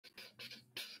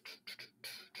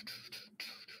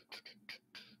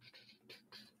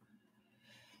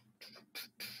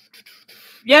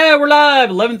Yeah, we're live,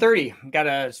 11:30. Got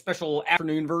a special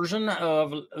afternoon version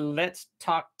of Let's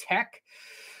Talk Tech.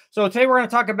 So today we're going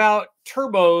to talk about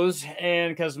turbos,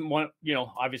 and because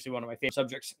obviously one of my favorite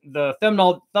subjects. The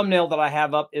thumbnail that I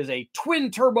have up is a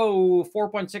twin turbo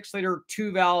 4.6 liter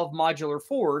 2-valve modular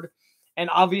Ford, and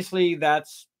obviously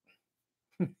that's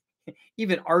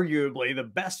even arguably the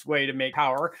best way to make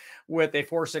power with a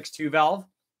 4.62 valve.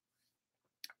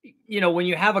 When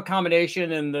you have a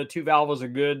combination, and the 2-valve was a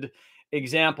good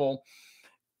example,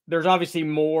 there's obviously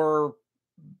more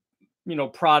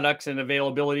products and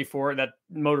availability for it. That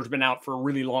motor's been out for a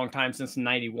really long time, since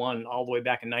 91, all the way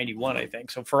back in 91, I think.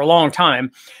 So for a long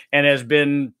time, and has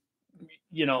been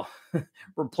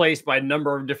replaced by a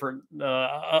number of different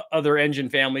other engine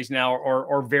families now,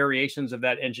 or variations of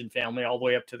that engine family, all the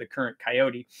way up to the current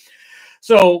Coyote.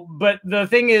 So, but the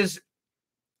thing is,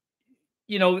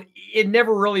 it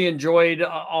never really enjoyed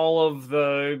all of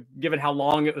the, given how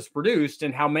long it was produced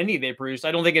and how many they produced,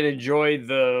 I don't think it enjoyed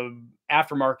the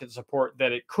aftermarket support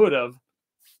that it could have.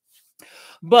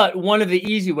 But one of the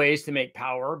easy ways to make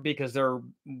power, because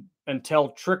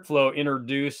until TrickFlow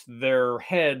introduced their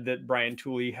head that Brian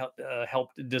Tooley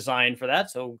helped design for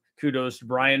that. So kudos to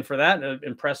Brian for that. An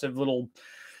impressive little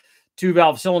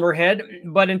 2-valve cylinder head.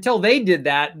 But until they did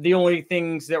that, the only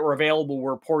things that were available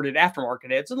were ported aftermarket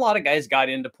heads. And a lot of guys got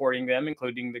into porting them,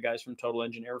 including the guys from Total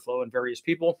Engine Airflow and various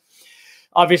people.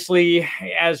 Obviously,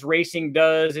 as racing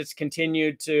does, it's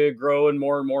continued to grow, and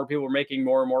more people are making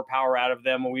more and more power out of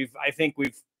them. And I think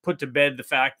we've put to bed the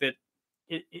fact that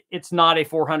it's not a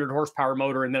 400 horsepower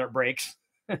motor and then it breaks.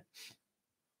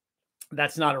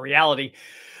 That's not a reality.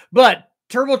 But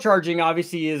turbocharging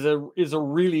obviously is a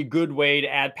really good way to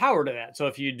add power to that. So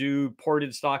if you do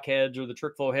ported stock heads or the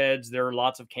TrickFlow heads, there are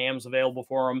lots of cams available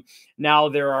for them. Now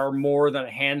there are more than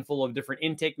a handful of different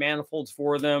intake manifolds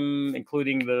for them,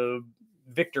 including the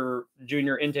Victor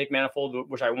Junior intake manifold,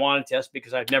 which I want to test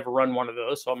because I've never run one of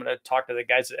those. So I'm going to talk to the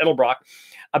guys at Edelbrock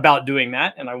about doing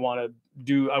that. And I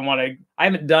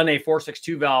haven't done a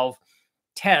 4.62 valve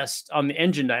test on the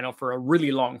engine dyno for a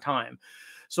really long time.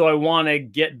 So I want to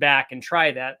get back and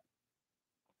try that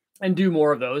and do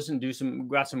more of those, and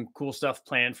got some cool stuff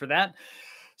planned for that.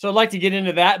 So I'd like to get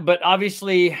into that, but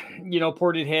obviously,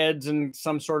 ported heads and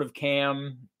some sort of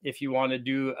cam. If you want to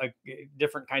do a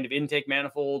different kind of intake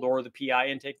manifold, or the PI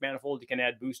intake manifold, you can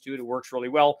add boost to it. It works really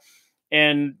well.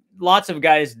 And lots of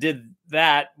guys did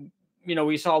that.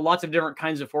 We saw lots of different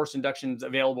kinds of force inductions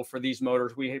available for these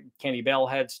motors. Kenny Bell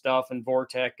had stuff, and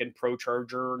Vortec and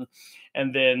ProCharger.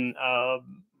 And then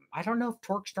I don't know if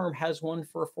TorqueStorm has one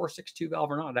for a 4.62 valve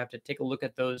or not. I'd have to take a look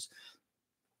at those.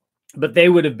 But they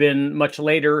would have been much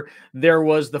later. There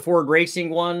was the Ford Racing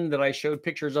one that I showed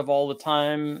pictures of all the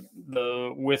time,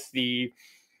 with the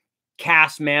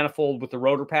cast manifold with the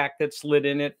rotor pack that slid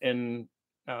in it. And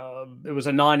it was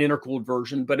a non-intercooled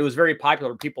version, but it was very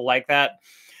popular. People like that.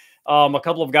 A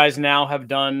couple of guys now have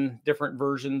done different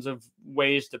versions of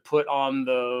ways to put on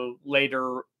the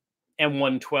later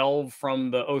M112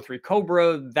 from the 03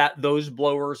 Cobra, those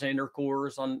blowers and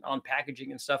intercoolers on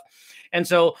packaging and stuff. And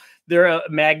so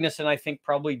Magnuson, I think,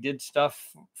 probably did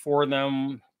stuff for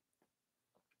them.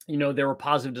 There were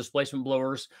positive displacement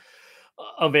blowers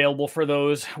available for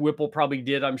those. Whipple probably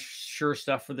did, I'm sure,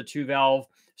 stuff for the 2-valve.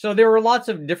 So there were lots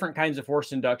of different kinds of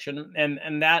force induction.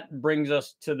 And that brings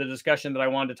us to the discussion that I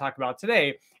wanted to talk about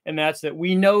today. And that's that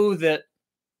we know that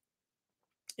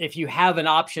if you have an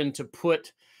option to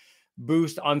put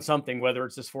boost on something, whether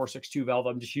it's this 4.62 valve,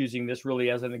 I'm just using this really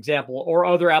as an example, or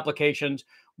other applications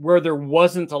where there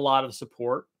wasn't a lot of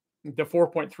support, the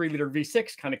 4.3 liter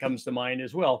V6 kind of comes to mind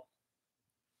as well.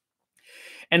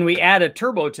 And we add a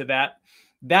turbo to that.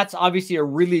 That's obviously a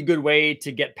really good way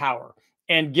to get power.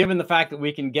 And given the fact that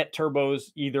we can get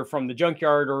turbos either from the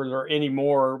junkyard or any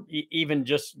more, even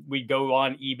just we go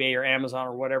on eBay or Amazon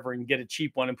or whatever and get a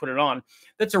cheap one and put it on,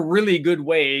 that's a really good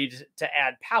way to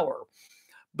add power.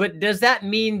 But does that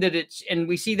mean that and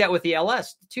we see that with the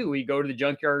LS too. We go to the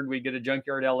junkyard, we get a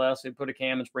junkyard LS, they put a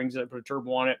cam and springs it, put a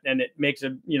turbo on it, and it makes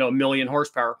a million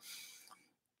horsepower.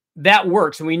 That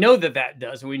works. And we know that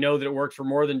does. And we know that it works for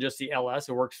more than just the LS.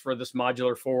 It works for this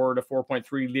modular Ford, a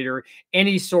 4.3 liter,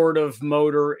 any sort of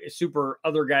motor, super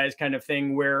other guys kind of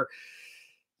thing where,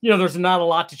 there's not a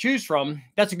lot to choose from.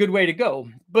 That's a good way to go.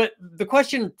 But the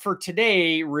question for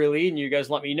today, really, and you guys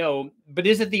let me know, but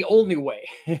is it the only way?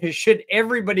 Should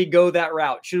everybody go that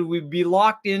route? Should we be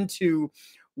locked into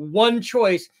one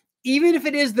choice, even if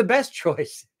it is the best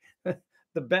choice?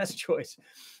 The best choice.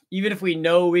 Even if we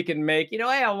know we can make, hey,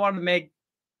 I want to make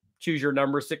choose your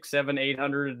number, 6, 7,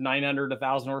 800, 900,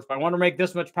 1,000 horsepower. I want to make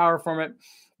this much power from it.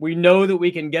 We know that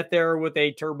we can get there with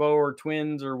a turbo or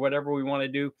twins or whatever we want to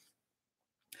do.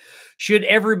 Should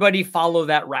everybody follow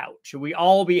that route? Should we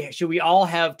all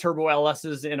have turbo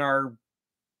LSs in our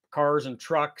cars and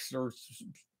trucks or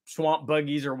swamp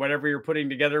buggies or whatever you're putting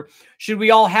together? Should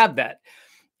we all have that?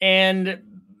 And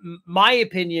my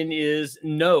opinion is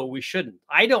no, we shouldn't.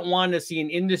 I don't want to see an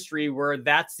industry where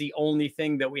that's the only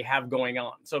thing that we have going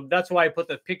on. So that's why I put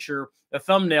the picture, the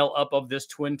thumbnail up of this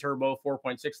twin turbo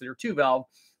 4.6 liter 2-valve.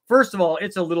 First of all,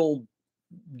 it's a little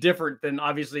different than,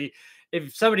 obviously,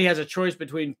 if somebody has a choice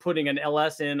between putting an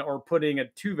LS in or putting a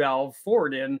 2-valve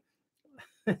Ford in,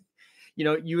 you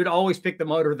know, you would always pick the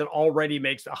motor that already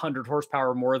makes 100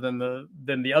 horsepower more than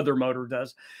the other motor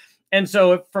does. And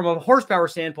so from a horsepower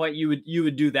standpoint, you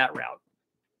would do that route.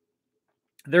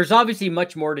 There's obviously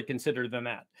much more to consider than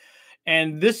that.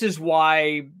 And this is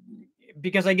why,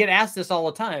 because I get asked this all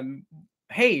the time,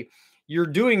 hey, you're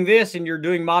doing this and you're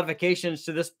doing modifications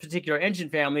to this particular engine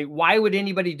family. Why would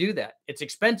anybody do that? It's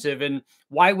expensive. And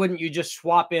why wouldn't you just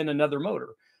swap in another motor?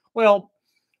 Well,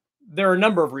 there are a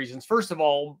number of reasons. First of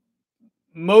all,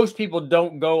 most people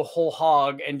don't go whole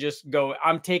hog and just go,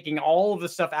 I'm taking all of the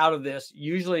stuff out of this,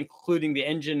 usually including the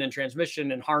engine and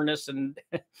transmission and harness and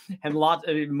lots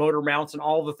of motor mounts and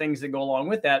all the things that go along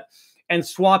with that, and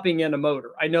swapping in a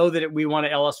motor. I know that we want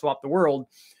to LS swap the world,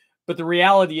 but the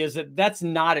reality is that that's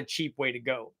not a cheap way to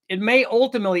go. It may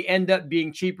ultimately end up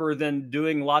being cheaper than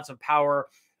doing lots of power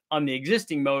on the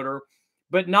existing motor,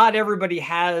 but not everybody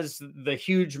has the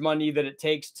huge money that it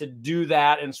takes to do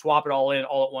that and swap it all in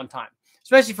all at one time.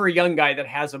 Especially for a young guy that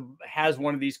has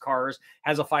one of these cars,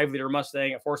 has a 5-liter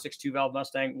Mustang, a 4.6 2-valve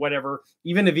Mustang, whatever,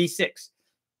 even a V6.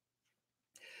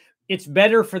 It's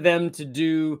better for them to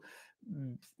do,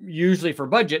 usually for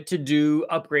budget, to do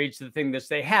upgrades to the thing that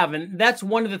they have. And that's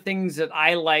one of the things that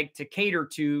I like to cater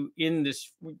to in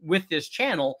this, with this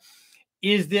channel,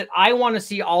 is that I want to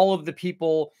see all of the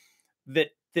people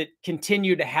that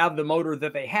continue to have the motor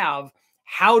that they have.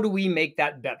 How do we make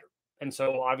that better? And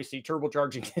so obviously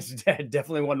turbocharging is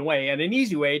definitely one way, and an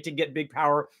easy way to get big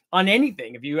power on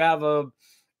anything. If you have a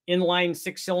inline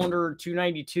 6-cylinder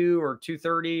 292 or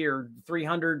 230 or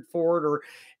 300 Ford, or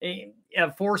a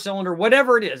 4-cylinder,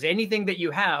 whatever it is, anything that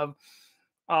you have,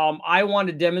 I want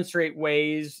to demonstrate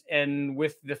ways, and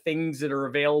with the things that are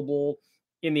available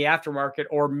in the aftermarket,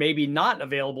 or maybe not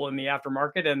available in the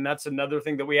aftermarket. And that's another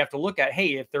thing that we have to look at.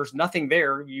 Hey, if there's nothing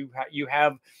there, you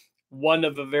have one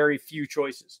of the very few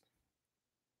choices.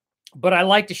 But I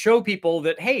like to show people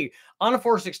that, hey, on a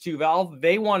 4.6 2-valve,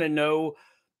 they want to know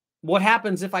what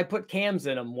happens if I put cams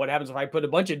in them. What happens if I put a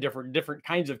bunch of different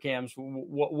kinds of cams?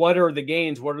 What are the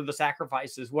gains? What are the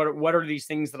sacrifices? What are these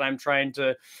things that I'm trying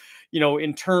to,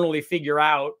 internally figure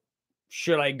out?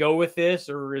 Should I go with this,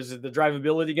 or is the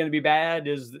drivability going to be bad?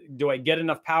 Do I get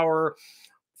enough power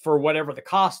for whatever the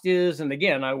cost is? And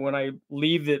again, when I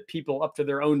leave the people up to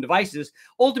their own devices,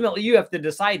 ultimately you have to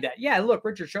decide that. Yeah, look,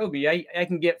 Richard showed me I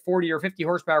can get 40 or 50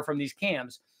 horsepower from these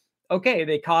cams. Okay,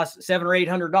 they cost $700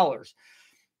 or $800.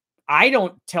 I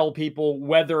don't tell people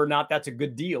whether or not that's a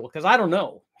good deal, because I don't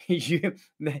know. You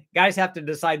guys have to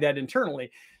decide that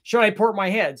internally. Should I port my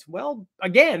heads? Well,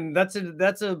 again, that's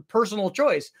a personal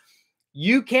choice.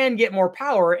 You can get more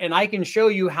power, and I can show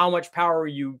you how much power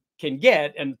you can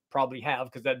get, and probably have,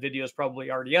 because that video is probably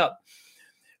already up.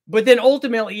 But then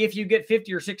ultimately, if you get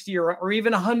 50 or 60 or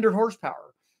even 100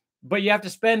 horsepower, but you have to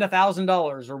spend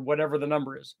 $1,000 or whatever the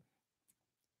number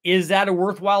is that a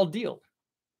worthwhile deal?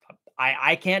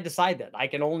 I can't decide that. I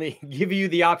can only give you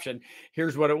the option.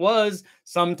 Here's what it was.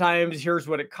 Sometimes here's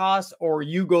what it costs, or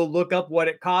you go look up what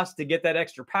it costs to get that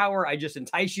extra power. I just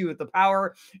entice you with the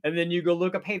power, and then you go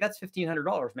look up, hey, that's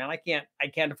 $1,500, man. I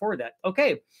can't afford that.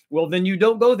 Okay, well, then you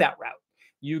don't go that route.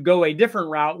 You go a different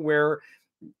route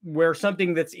where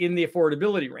something that's in the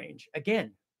affordability range.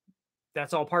 Again,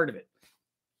 that's all part of it.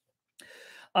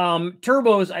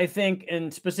 Turbos, I think,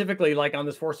 and specifically like on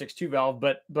this 4.6 2-valve,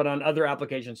 but on other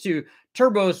applications too,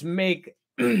 turbos make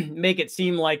it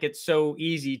seem like it's so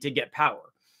easy to get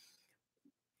power.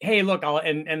 Hey, look,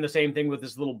 and the same thing with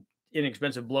this little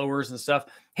inexpensive blowers and stuff.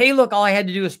 Hey, look, all I had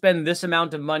to do is spend this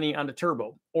amount of money on a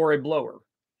turbo or a blower.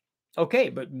 Okay,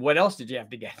 but what else did you have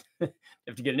to get? You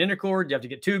have to get an intercooler. You have to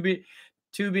get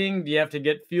tubing. Do you have to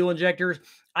get fuel injectors?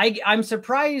 I'm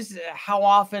surprised how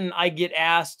often I get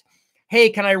asked, hey,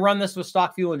 can I run this with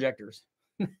stock fuel injectors?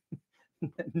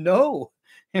 No.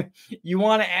 You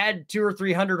want to add 200 or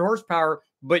 300 horsepower,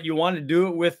 but you want to do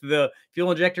it with the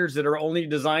fuel injectors that are only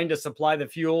designed to supply the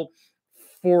fuel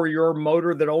for your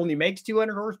motor that only makes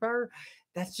 200 horsepower?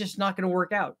 That's just not going to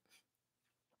work out.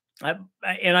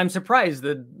 And I'm surprised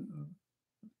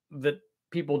that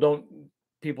people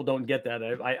don't get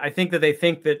that. I think that they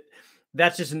think that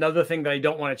that's just another thing that I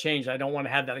don't want to change. I don't want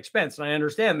to have that expense, and I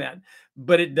understand that,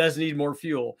 but it does need more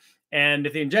fuel. And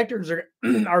if the injectors are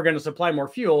are going to supply more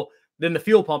fuel, then the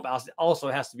fuel pump also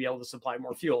has to be able to supply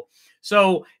more fuel.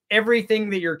 So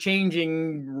everything that you're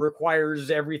changing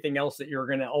requires everything else that you're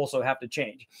going to also have to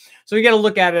change. So you got to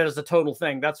look at it as a total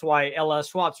thing. That's why LS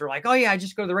swaps are like, oh yeah, I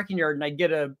just go to the wrecking yard and I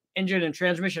get a engine and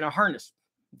transmission, a harness.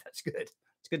 That's good.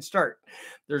 It's a good start.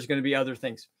 There's going to be other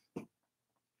things.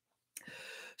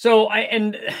 So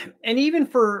and even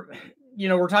for,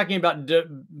 we're talking about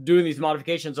doing these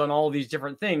modifications on all these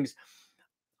different things.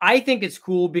 I think it's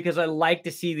cool because I like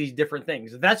to see these different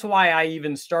things. That's why I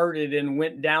even started and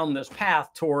went down this path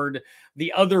toward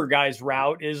the other guy's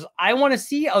route. Is I want to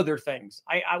see other things.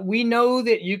 We know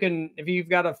that you can, if you've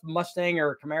got a Mustang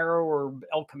or a Camaro or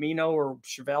El Camino or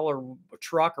Chevelle or a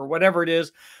truck or whatever it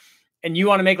is, and you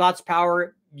want to make lots of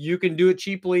power, you can do it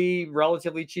cheaply,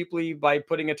 relatively cheaply, by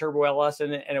putting a turbo LS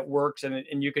in it, and it works,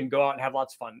 and you can go out and have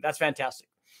lots of fun. That's fantastic.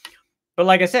 But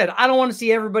like I said, I don't want to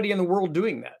see everybody in the world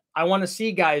doing that. I want to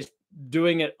see guys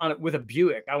doing it with a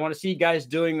Buick. I want to see guys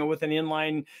doing it with an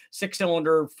inline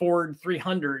 6-cylinder Ford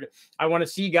 300. I want to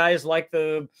see guys like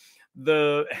the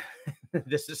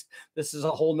this is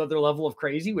a whole nother level of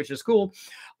crazy, which is cool.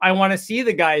 I want to see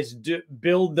the guys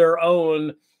build their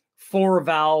own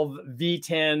 4-valve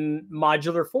V10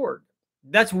 modular Ford.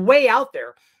 That's way out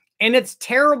there. And it's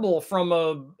terrible from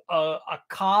a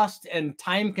cost and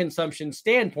time consumption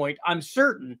standpoint, I'm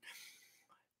certain.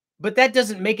 But that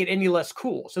doesn't make it any less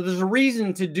cool. So there's a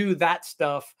reason to do that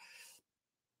stuff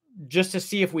just to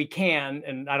see if we can.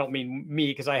 And I don't mean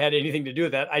me because I had anything to do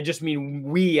with that. I just mean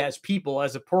we as people,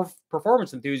 as a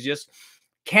performance enthusiast,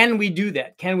 can we do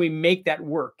that? Can we make that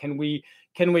work? Can we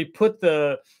put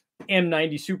the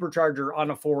M90 supercharger on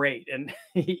a 4.8? And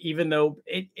even though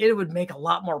it would make a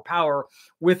lot more power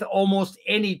with almost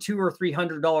any $200 or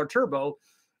 $300 turbo,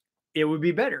 it would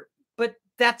be better. But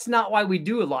that's not why we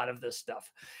do a lot of this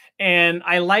stuff. And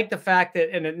I like the fact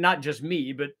that, and not just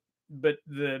me, but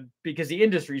because the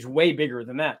industry is way bigger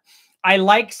than that. I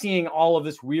like seeing all of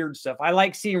this weird stuff. I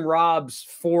like seeing Rob's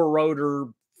 4-rotor,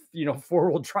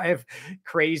 4-wheel drive,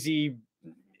 crazy,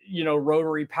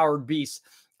 rotary powered beasts.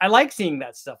 I like seeing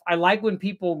that stuff. I like when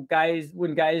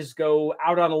guys go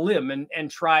out on a limb and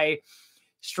try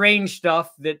strange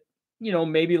stuff that,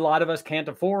 maybe a lot of us can't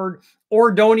afford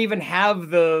or don't even have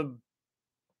the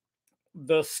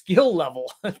skill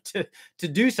level to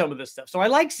do some of this stuff. So I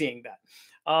like seeing that.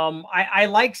 I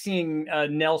like seeing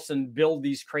Nelson build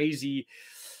these crazy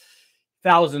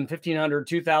 1,000, 1,500,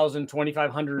 2,000,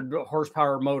 2,500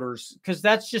 horsepower motors, because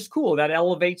that's just cool. That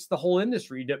elevates the whole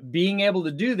industry. Being able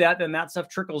to do that, then that stuff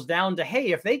trickles down to,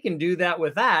 hey, if they can do that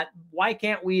with that, why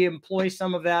can't we employ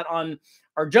some of that on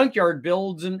our junkyard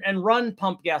builds and run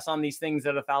pump gas on these things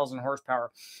at 1,000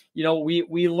 horsepower?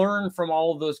 We learn from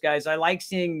all of those guys. I like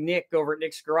seeing Nick over at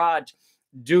Nick's Garage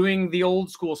doing the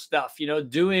old school stuff,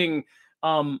 doing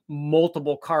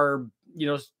multiple carb,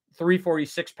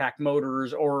 346 pack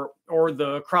motors or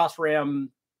the Cross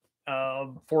Ram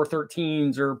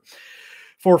 413s or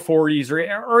 440s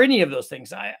or any of those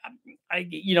things. I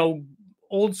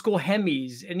old school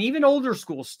Hemis and even older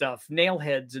school stuff, nail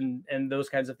heads and those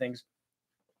kinds of things.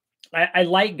 I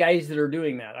like guys that are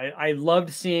doing that. I loved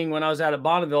seeing when I was out at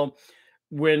Bonneville,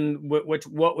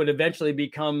 what would eventually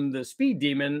become the Speed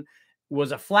Demon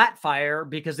was a flat fire,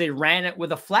 because they ran it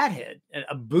with a flathead,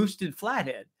 a boosted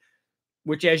flathead,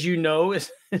 which, as you know,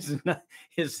 is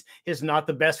not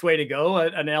the best way to go.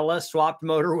 An LS swapped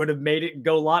motor would have made it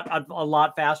go a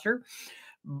lot faster.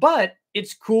 But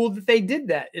it's cool that they did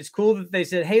that. It's cool that they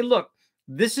said, hey, look,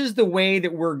 this is the way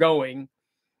that we're going.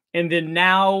 And then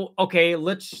now, okay,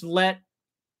 let's let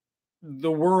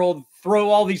the world throw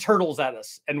all these hurdles at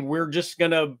us, and we're just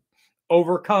going to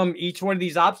overcome each one of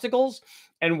these obstacles,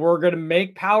 and we're going to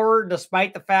make power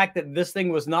despite the fact that this thing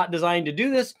was not designed to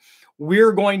do this.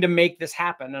 We're going to make this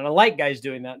happen. And I like guys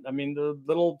doing that. I mean, the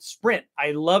little Sprint,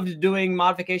 I loved doing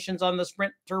modifications on the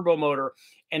Sprint turbo motor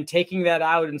and taking that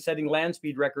out and setting land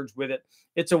speed records with it.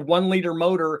 It's a 1-liter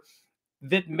motor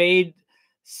that made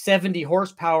 70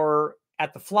 horsepower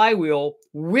at the flywheel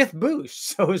with boost.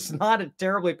 So it's not a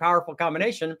terribly powerful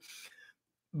combination.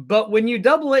 But when you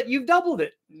double it, you've doubled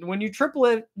it. When you triple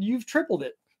it, you've tripled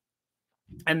it.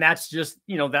 And that's just,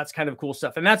 that's kind of cool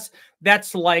stuff. And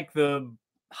that's like the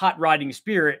hot rodding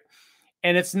spirit.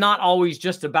 And it's not always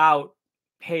just about,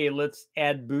 hey, let's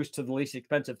add boost to the least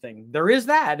expensive thing. There is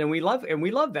that, and we love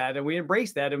that, and we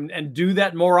embrace that and do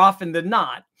that more often than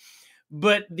not.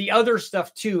 But the other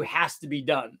stuff too has to be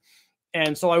done.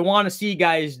 And so I want to see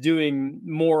guys doing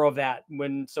more of that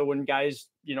when guys,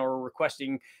 are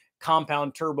requesting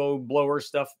compound turbo blower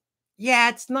stuff. Yeah,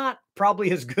 it's not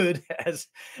probably as good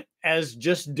as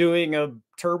just doing a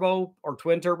turbo or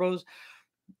twin turbos,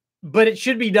 but it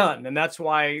should be done. And that's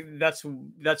why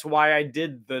I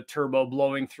did the turbo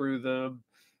blowing through the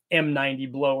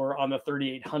M90 blower on the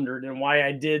 3800, and why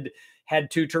I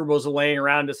had two turbos laying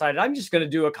around, decided I'm just going to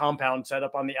do a compound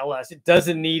setup on the LS. It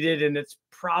doesn't need it, and it's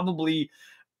probably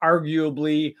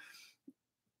arguably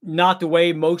not the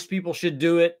way most people should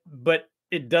do it, but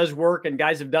it does work, and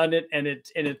guys have done it, and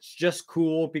it's just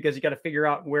cool because you got to figure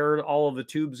out where all of the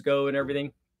tubes go and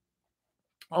everything.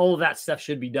 All of that stuff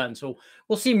should be done. So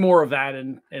we'll see more of that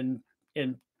in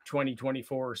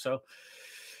 2024. So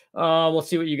we'll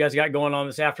see what you guys got going on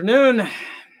this afternoon.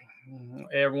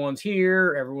 Everyone's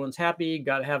here. Everyone's happy.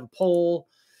 Got to have a poll.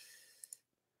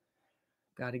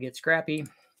 Got to get scrappy.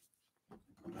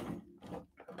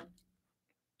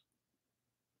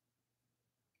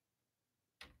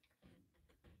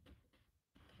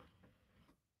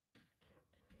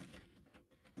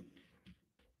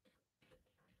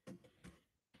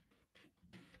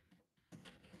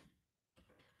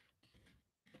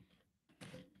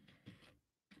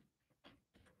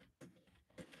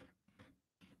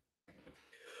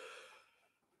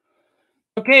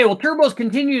 Okay, well, turbos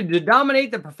continue to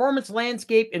dominate the performance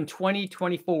landscape in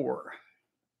 2024.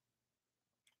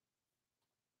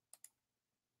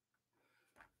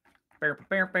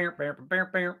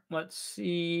 Let's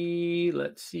see.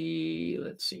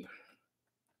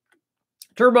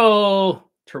 Turbos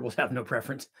have no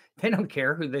preference. They don't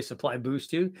care who they supply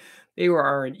boost to. They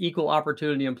are an equal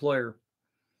opportunity employer.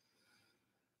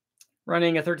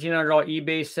 Running a $1,300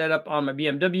 e-base setup on my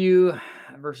BMW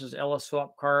versus LS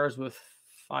swap cars with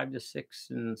 5 to 6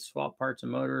 and swap parts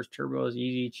and motors. Turbo is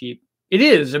easy, cheap. It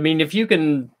is. I mean, if you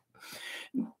can,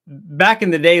 back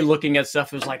in the day, looking at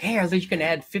stuff, it was like, hey, you can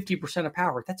add 50% of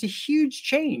power. That's a huge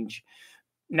change.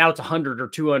 Now it's 100 or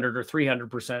 200 or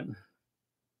 300%.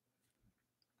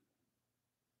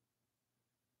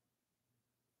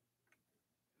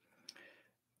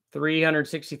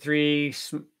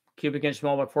 $363 cubic inch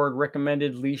small block Ford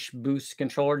recommended leash boost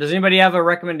controller. Does anybody have a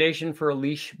recommendation for a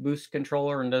leash boost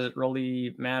controller? And does it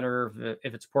really matter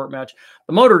if it's port match?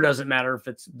 The motor doesn't matter if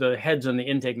it's the heads on the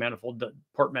intake manifold. The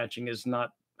port matching is not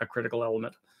a critical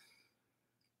element.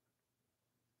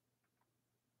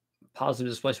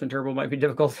 Positive displacement turbo might be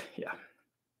difficult. Yeah.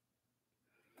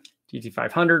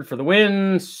 GT500 for the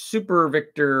win. Super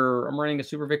Victor. I'm running a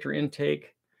Super Victor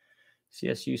intake.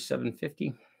 CSU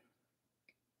 750.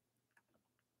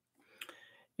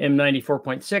 M90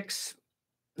 4.6.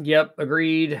 Yep,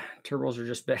 agreed. Turbos are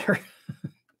just better.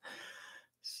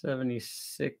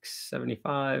 76,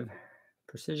 75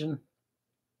 precision.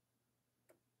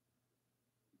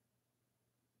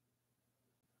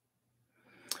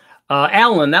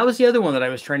 Alan, that was the other one that I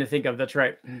was trying to think of. That's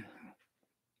right.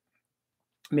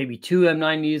 Maybe 2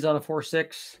 M90s on a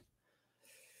 4.6.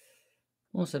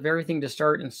 Almost have everything to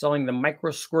start installing the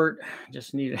micro squirt.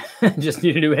 Just need a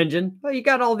new engine. Well, you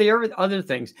got all the other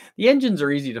things. The engines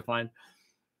are easy to find.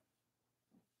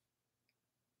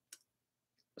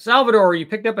 Salvador, you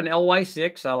picked up an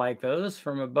LY6. I like those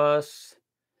from a bus.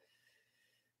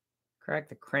 Crack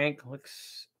the crank.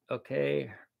 Looks okay.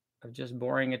 I'm just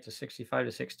boring it to 65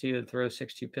 to 62 and throw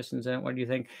 62 pistons in it. What do you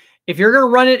think? If you're going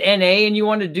to run it NA and you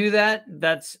want to do that,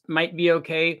 that's might be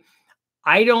okay.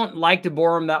 I don't like to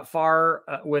bore them that far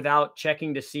without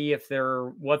checking to see if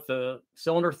what the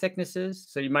cylinder thickness is.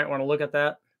 So you might want to look at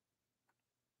that.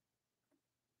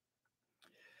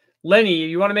 Lenny,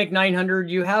 you want to make 900?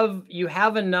 You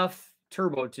have enough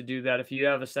turbo to do that if you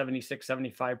have a 76,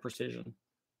 75 precision.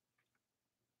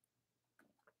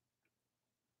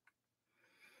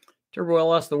 Turbo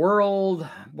LS the world.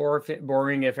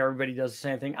 Boring if everybody does the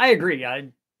same thing. I agree.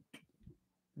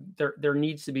 There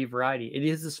needs to be variety. It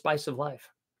is the spice of life.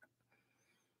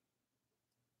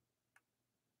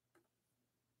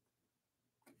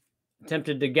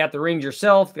 Attempted to gap the rings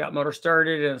yourself. Got motor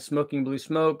started and smoking blue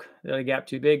smoke. The gap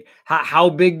too big. How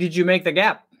big did you make the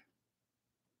gap?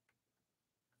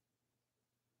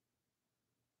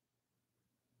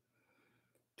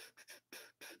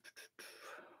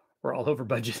 We're all over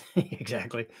budget.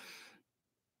 Exactly.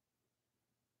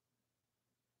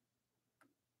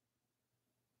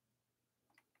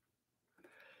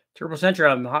 Turbo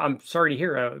Sentra, I'm sorry to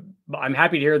hear. I'm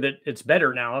happy to hear that it's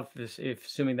better now, if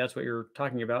assuming that's what you're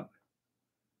talking about.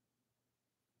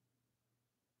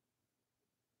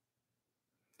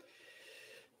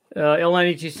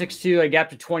 L9262, I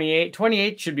gapped to 28.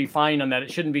 28 should be fine on that.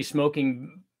 It shouldn't be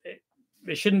smoking.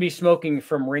 It shouldn't be smoking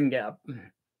from ring gap.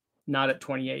 not at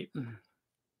 28.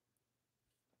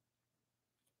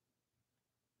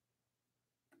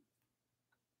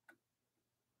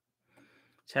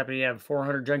 It's happy to have a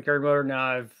 400 junkyard motor. Now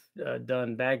I've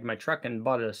done bagged my truck and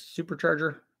bought a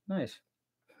supercharger. Nice.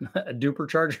 A duper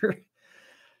charger.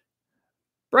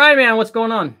 Brian, man, what's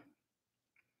going on?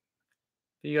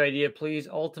 Video idea, please.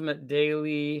 Ultimate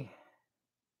daily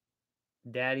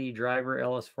daddy driver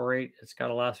LS48. It's got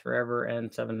to last forever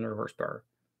and 700 horsepower.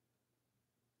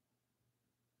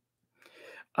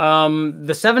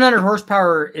 The 700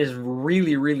 horsepower is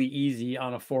really, really easy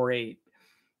on a 4.8.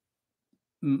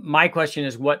 My question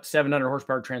is, what 700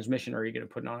 horsepower transmission are you going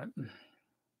to put on it?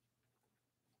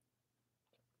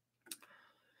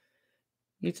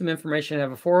 Need some information. I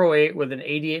have a 408 with an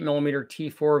 88 millimeter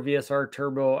T4 VSR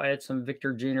turbo. I had some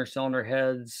Victor Jr. cylinder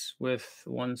heads with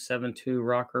 172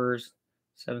 rockers,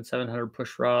 700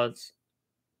 push rods.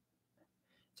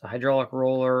 It's a hydraulic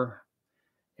roller,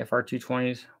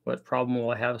 FR220s. What problem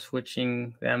will I have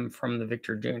switching them from the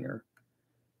Victor Jr.?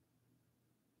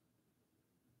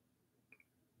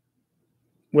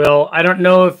 Well, I don't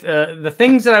know if the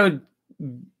things that I would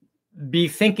be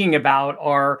thinking about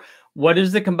are, what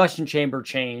is the combustion chamber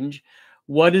change?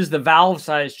 What is the valve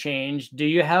size change? Do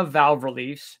you have valve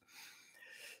reliefs?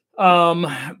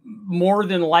 More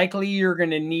than likely, you're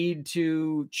going to need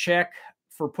to check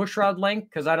for pushrod length,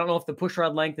 because I don't know if the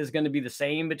pushrod length is going to be the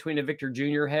same between a Victor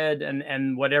Jr. head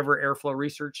and whatever airflow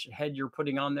research head you're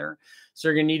putting on there. So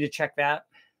you're going to need to check that.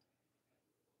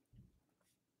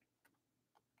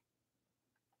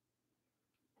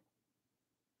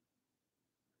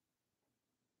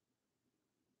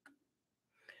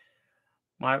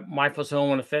 My phone,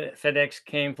 when a FedEx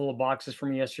came full of boxes for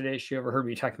me yesterday, she overheard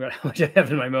me talking about how much I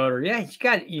have in my motor. Yeah,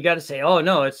 you got to say, oh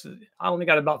no, I only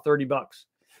got about $30.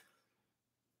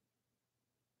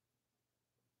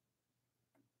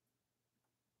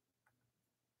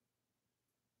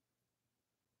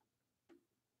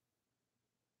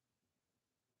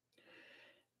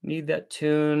 Need that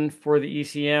tune for the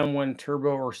ECM when turbo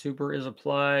or super is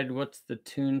applied. What's the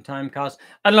tune time cost?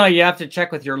 I don't know. You have to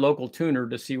check with your local tuner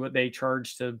to see what they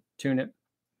charge to tune it.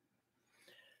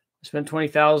 I spent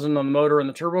 $20,000 on the motor and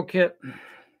the turbo kit.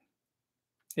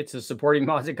 It's a supporting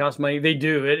mods that cost money. They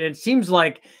do. It seems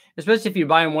like, especially if you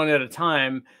buy them one at a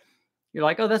time, you're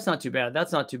like, oh, that's not too bad.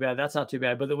 That's not too bad. That's not too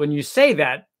bad. But when you say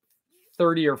that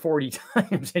 30 or 40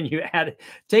 times and you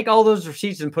take all those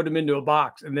receipts and put them into a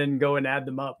box and then go and add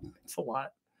them up, it's a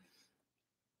lot.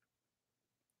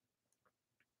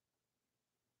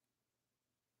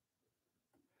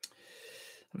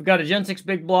 I've got a Gen 6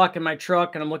 big block in my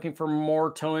truck and I'm looking for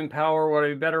more towing power. Would I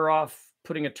be better off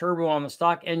putting a turbo on the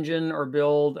stock engine or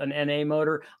build an NA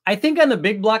motor? I think on the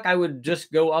big block, I would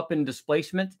just go up in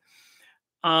displacement.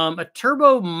 A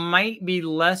turbo might be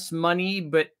less money,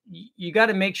 but you got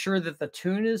to make sure that the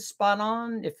tune is spot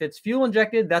on. If it's fuel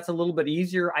injected, that's a little bit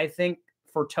easier, I think,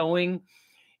 for towing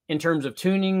in terms of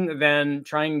tuning than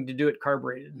trying to do it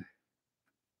carbureted.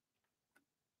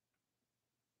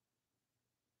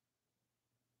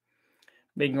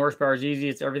 Making horsepower is easy.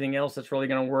 It's everything else that's really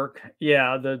going to work.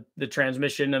 Yeah, the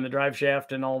transmission and the drive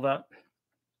shaft and all that.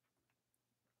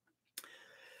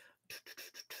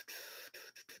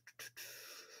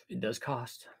 It does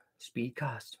cost. Speed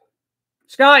cost.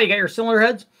 Scott, you got your cylinder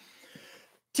heads?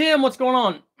 Tim, what's going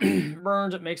on?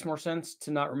 Burns, it makes more sense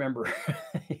to not remember.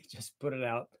 Just put it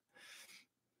out.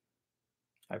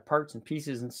 I have parts and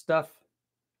pieces and stuff.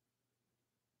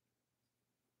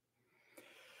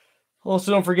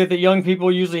 Also, don't forget that young people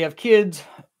usually have kids.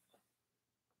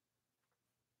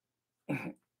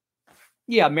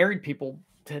 Yeah, married people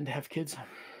tend to have kids.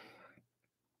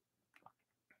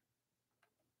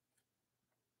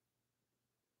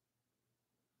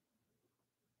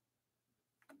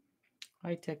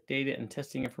 High-tech data and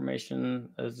testing information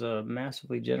is a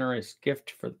massively generous gift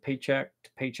for the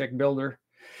paycheck builder.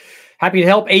 Happy to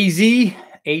help. AZ,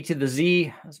 A to the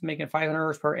Z. That's making 500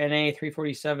 horsepower NA,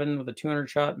 347 with a 200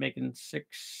 shot, making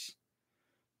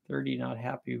 630. Not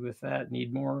happy with that.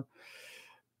 Need more.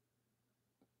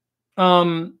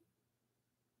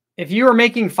 If you are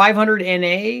making 500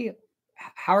 NA,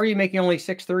 how are you making only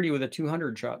 630 with a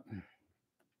 200 shot?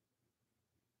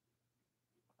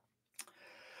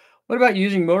 What about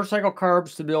using motorcycle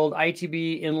carbs to build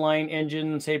ITB inline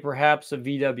engine, say perhaps a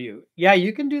VW? Yeah,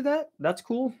 you can do that. That's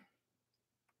cool.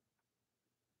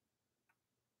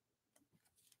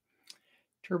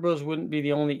 Turbos wouldn't be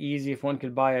the only easy if one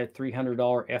could buy a $300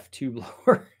 F2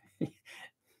 blower.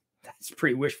 That's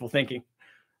pretty wishful thinking.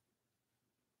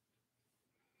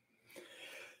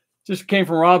 Just came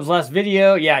from Rob's last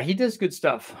video. Yeah, he does good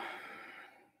stuff.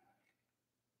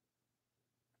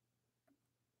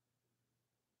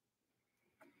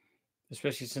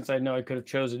 especially since I know I could have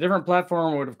chose a different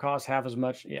platform, would have cost half as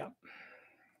much. Yeah.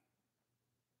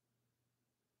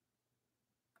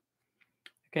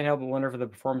 I can't help but wonder if the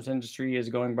performance industry is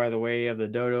going by the way of the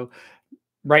dodo.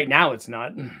 Right now, it's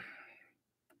not.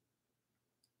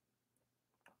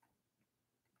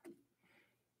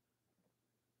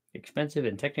 Expensive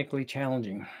and technically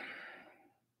challenging.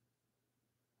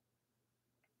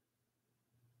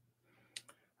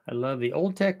 I love the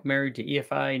old tech married to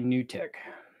EFI new tech.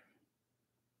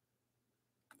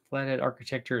 Flathead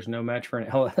architecture is no match for an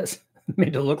LS.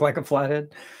 Made to look like a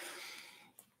flathead.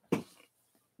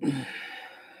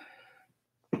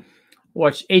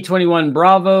 Watch A21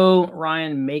 Bravo.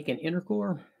 Ryan make an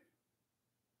intercooler.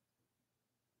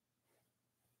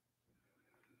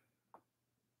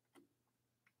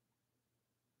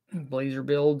 Blazer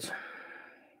builds.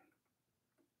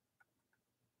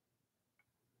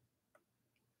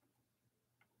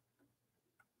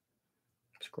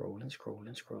 Scrolling.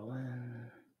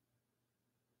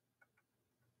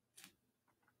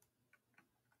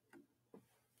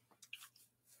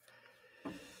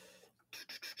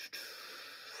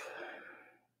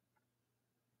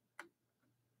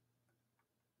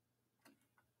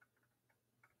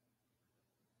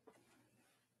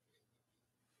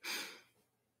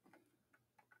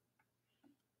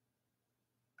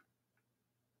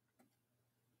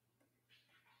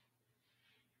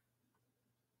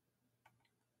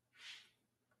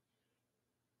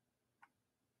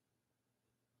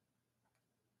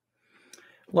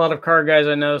 A lot of car guys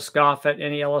I know scoff at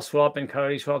any LS swap, and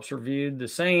Coyote swaps are viewed the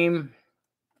same.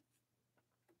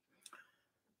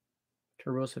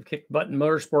 Turbos have kicked butt in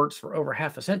motorsports for over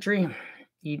half a century.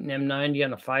 Eaton M90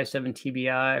 on a 5.7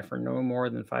 TBI for no more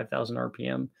than 5,000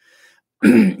 RPM.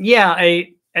 Yeah,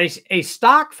 a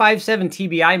stock 5.7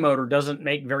 TBI motor doesn't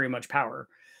make very much power.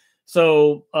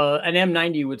 So an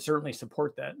M90 would certainly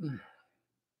support that.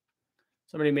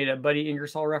 Somebody made a Buddy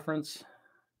Ingersoll reference.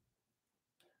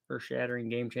 Earth-shattering,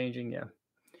 game-changing, yeah.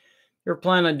 You're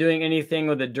planning on doing anything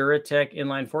with a Duratec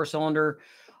inline 4-cylinder?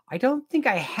 I don't think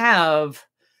I have.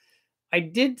 I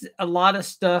did a lot of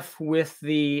stuff with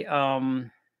the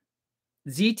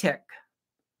Z-Tech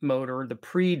motor, the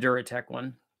pre-Duratec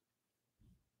one.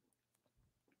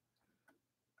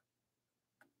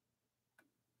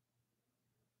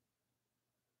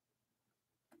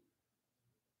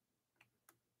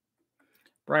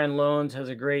 Brian Loans has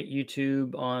a great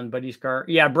YouTube on Buddy's car.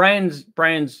 Yeah, Brian's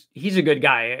he's a good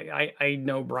guy. I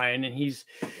know Brian, and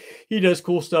he does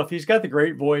cool stuff. He's got the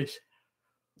great voice.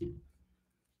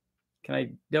 Can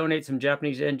I donate some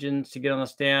Japanese engines to get on the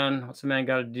stand? What's a man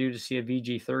got to do to see a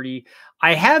VG30?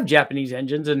 I have Japanese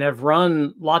engines and have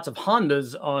run lots of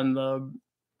Hondas on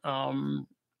the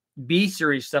B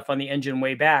series stuff on the engine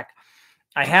way back.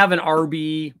 I have an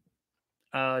RB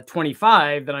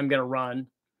 25 that I'm going to run,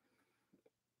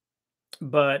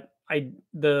 but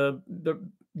the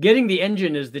getting the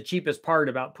engine is the cheapest part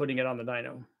about putting it on the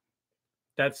dyno.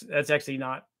 That's actually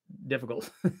not difficult.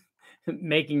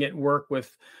 Making it work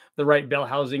with the right bell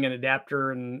housing and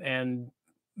adapter and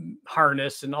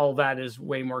harness and all that is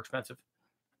way more expensive.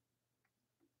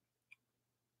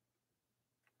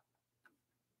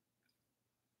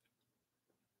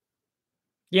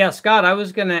 Yeah, Scott, I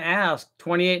was going to ask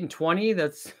 28 and 20.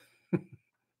 That's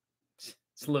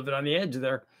it's living on the edge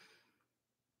there.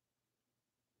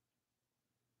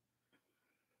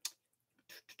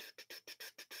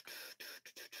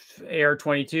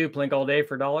 AR22, Plink all day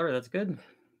for $1. That's good.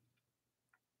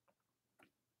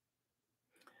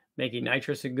 Making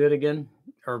nitrous good again,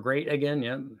 or great again.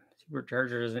 Yeah.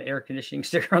 Supercharger has an air conditioning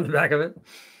sticker on the back of it.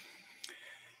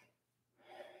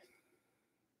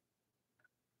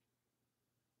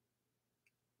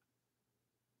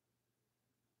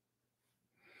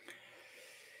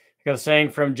 I got a saying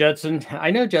from Judson.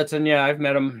 I know Judson. Yeah, I've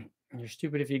met him. You're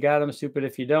stupid if you got him, stupid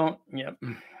if you don't. Yep.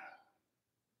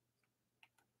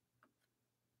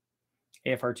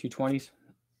 AFR 220s.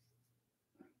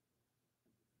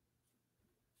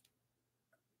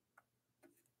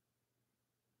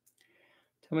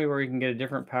 Tell me where you can get a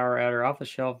different power adder off the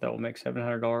shelf that will make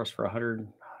 $700 for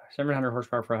 700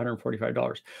 horsepower for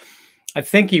 $145. I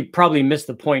think you probably missed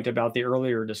the point about the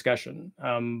earlier discussion.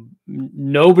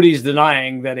 Nobody's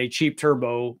denying that a cheap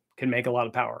turbo can make a lot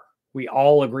of power. We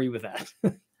all agree with that.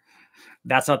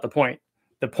 That's not the point.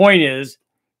 The point is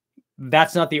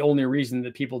that's not the only reason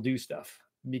that people do stuff,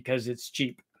 because it's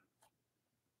cheap.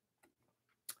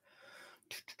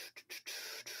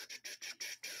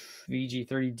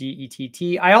 VG30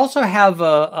 DETT. I also have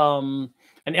an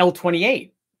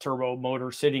L28 turbo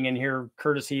motor sitting in here,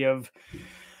 courtesy of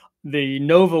the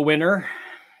Nova winner.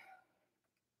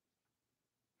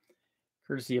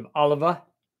 courtesy of Oliva.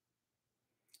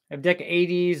 Of Deca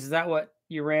 80s, is that what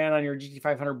you ran on your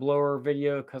GT500 blower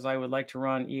video? Because I would like to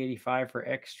run E85 for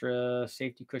extra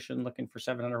safety cushion, looking for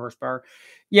 700 horsepower.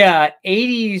 Yeah,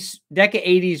 80s, Deca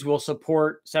 80s will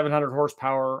support 700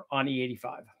 horsepower on E85.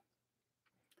 I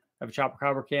have a chopper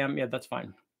cover cam. Yeah, that's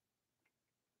fine.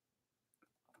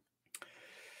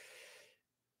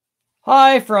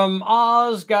 Hi from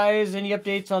Oz, guys. Any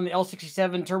updates on the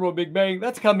L67 Turbo Big Bang?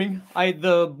 That's coming.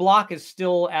 The block is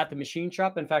still at the machine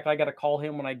shop. In fact, I got to call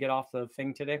him when I get off the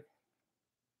thing today.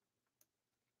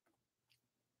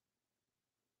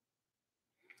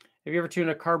 Have you ever tuned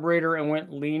a carburetor and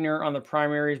went leaner on the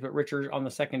primaries but richer on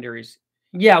the secondaries?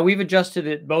 Yeah, we've adjusted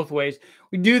it both ways.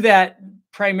 We do that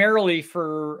primarily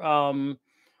for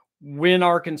when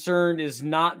our concern is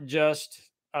not just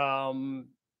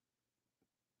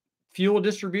fuel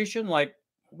distribution. Like,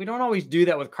 we don't always do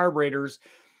that with carburetors,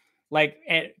 like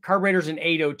carburetors and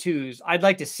 802s. I'd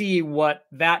like to see what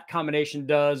that combination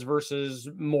does versus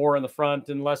more in the front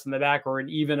and less in the back, or an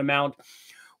even amount.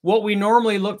 What we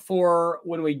normally look for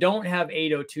when we don't have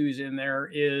 802s in there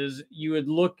is you would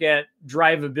look at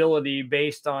drivability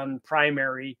based on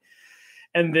primary.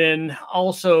 And then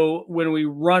also when we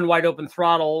run wide open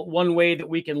throttle, one way that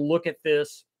we can look at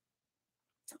this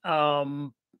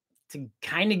to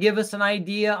kind of give us an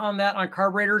idea on that on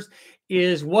carburetors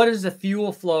is what is the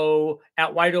fuel flow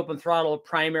at wide open throttle,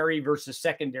 primary versus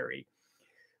secondary.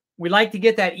 We like to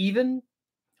get that even.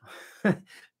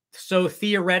 So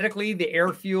theoretically, the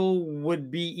air fuel would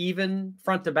be even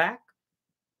front to back.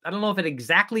 I don't know if it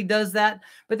exactly does that,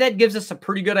 but that gives us a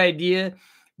pretty good idea.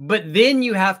 But then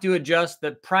you have to adjust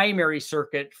the primary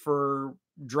circuit for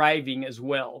driving as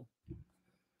well.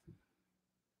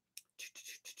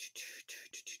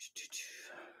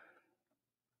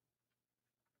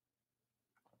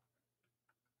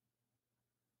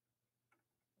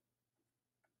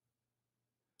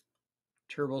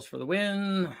 Turbos for the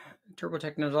win. Turbo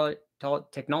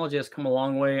technology has come a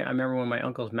long way. I remember when my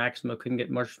uncle's Maxima couldn't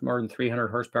get much more than 300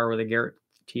 horsepower with a Garrett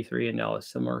T3, and now a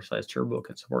similar size turbo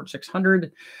can support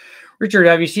 600. Richard,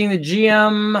 have you seen the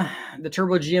GM? The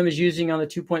turbo GM is using on the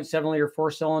 2.7 liter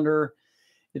four-cylinder.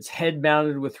 It's head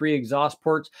mounted with 3 exhaust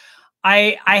ports.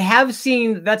 I have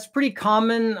seen that's pretty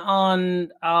common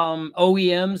on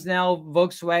OEMs now.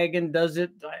 Volkswagen does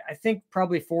it. I think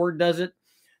probably Ford does it.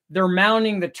 They're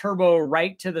mounting the turbo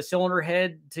right to the cylinder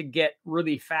head to get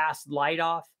really fast light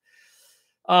off.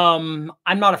 I'm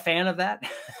not a fan of that.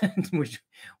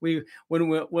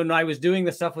 When I was doing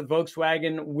the stuff with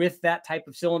Volkswagen with that type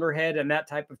of cylinder head and that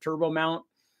type of turbo mount,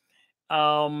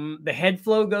 the head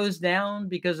flow goes down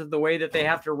because of the way that they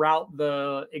have to route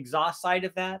the exhaust side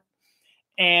of that.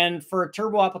 And for a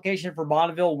turbo application for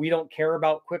Bonneville, we don't care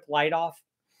about quick light off.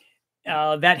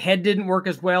 That head didn't work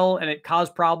as well, and it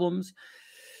caused problems.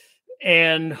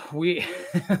 And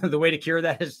the way to cure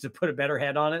that is to put a better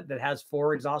head on it that has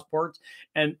 4 exhaust ports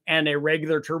and a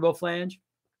regular turbo flange.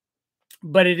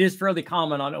 But it is fairly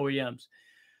common on OEMs.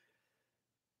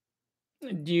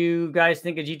 Do you guys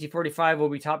think a GT45 will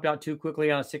be topped out too quickly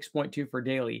on a 6.2 for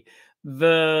daily?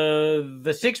 The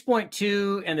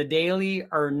 6.2 and the daily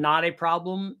are not a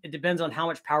problem. It depends on how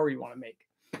much power you want to make.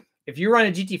 If you run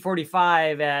a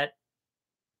GT45 at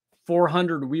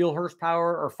 400 wheel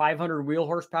horsepower or 500 wheel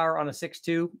horsepower on a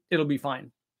 6.2, it'll be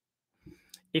fine.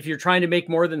 If you're trying to make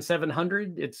more than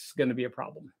 700, it's going to be a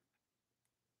problem.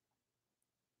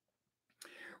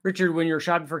 Richard, when you're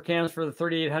shopping for cams for the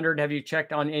 3800, have you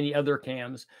checked on any other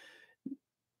cams?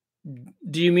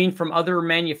 Do you mean from other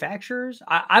manufacturers?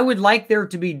 I would like there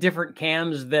to be different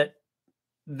cams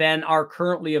than are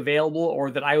currently available or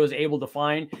that I was able to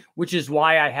find, which is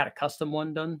why I had a custom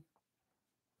one done.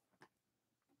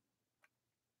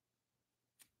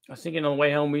 I was thinking on the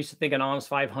way home, we used to think an Honest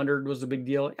 500 was a big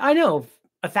deal. I know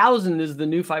 1,000 is the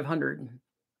new 500.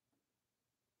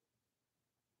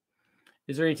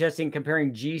 Is there any testing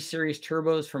comparing G series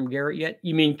turbos from Garrett yet?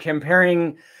 You mean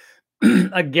comparing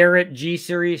a Garrett G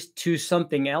series to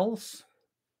something else?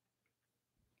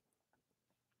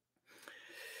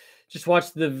 Just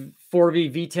watch the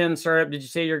 4V V10 startup. Did you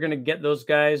say you're going to get those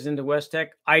guys into West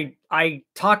Tech? I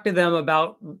talked to them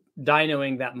about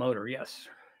dynoing that motor. Yes.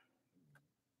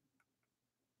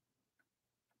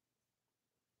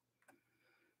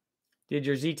 Did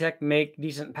your Z-Tech make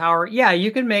decent power? Yeah,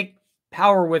 you can make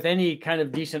power with any kind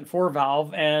of decent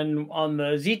 4-valve. And on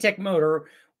the Z-Tech motor,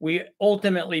 we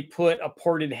ultimately put a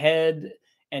ported head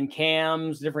and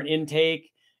cams, different intake,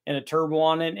 and a turbo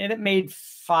on it. And it made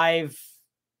 5+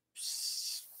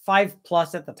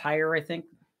 at the tire, I think.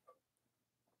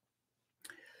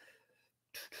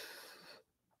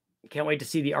 Can't wait to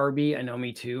see the RB. I know,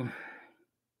 me too.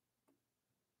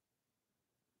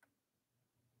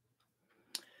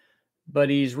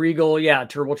 Buddies Regal, yeah,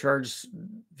 turbocharged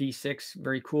V6,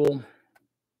 very cool.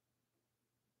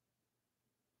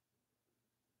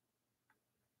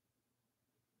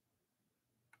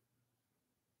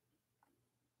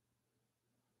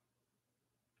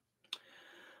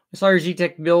 I saw your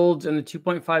Z-Tech builds, and the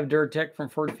 2.5 Duratec from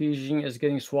Ford Fusion is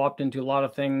getting swapped into a lot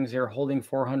of things. They're holding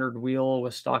 400 wheel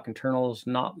with stock internals,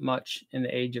 not much in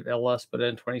the age of LS, but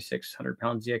in 2,600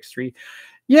 pound ZX3.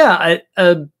 Yeah,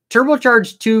 a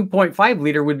turbocharged 2.5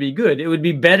 liter would be good. It would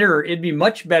be better. It'd be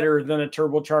much better than a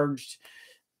turbocharged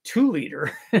 2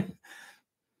 liter. And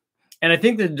I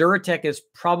think the Duratec is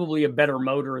probably a better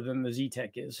motor than the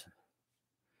Z-Tech is.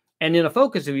 And in a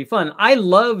Focus, it'd be fun. I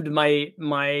loved my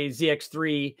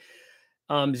ZX3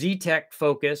 Z-Tech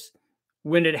Focus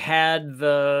when it had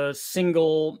the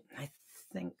single, I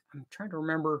think, I'm trying to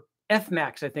remember,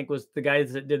 F-Max, I think, was the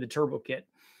guys that did the turbo kit.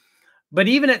 But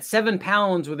even at 7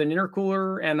 pounds with an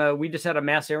intercooler and we just had a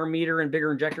mass air meter and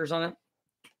bigger injectors on it,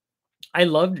 I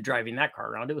loved driving that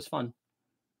car around. It was fun.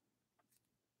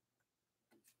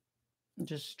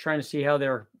 Just trying to see how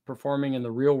they're performing in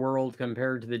the real world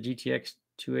compared to the GTX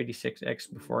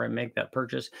 286X before I make that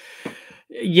purchase.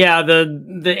 Yeah,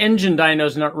 the engine dyno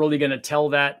is not really going to tell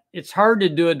that. It's hard to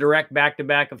do a direct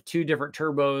back-to-back of 2 different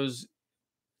turbos.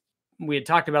 We had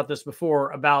talked about this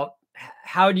before, about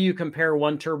how do you compare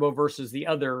one turbo versus the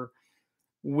other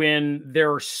when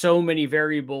there are so many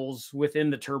variables within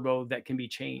the turbo that can be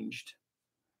changed.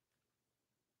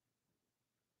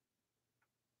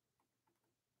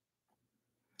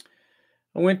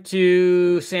 I went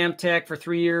to Samtech for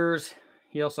 3 years.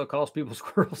 He also calls people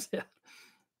squirrels. Yeah.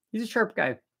 He's a sharp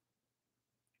guy.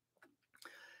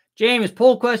 James,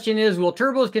 poll question is, will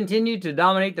turbos continue to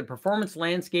dominate the performance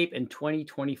landscape in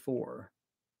 2024?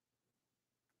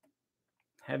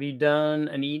 Have you done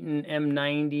an Eaton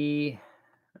M90?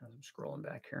 I'm scrolling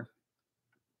back here.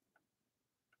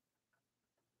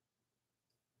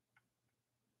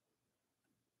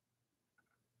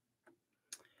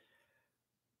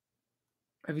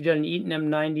 Have you done an Eaton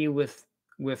M90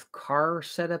 with car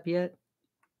setup yet?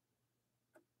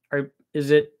 Or is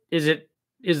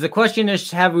the question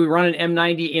is, have we run an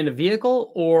M90 in a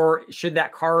vehicle, or should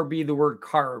that car be the word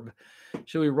carb?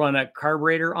 Should we run a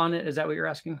carburetor on it? Is that what you're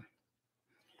asking?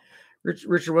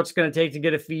 Richard, what's going to take to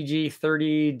get a Fiji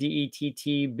 30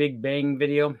 DETT Big Bang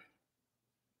video?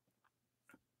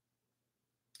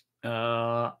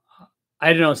 I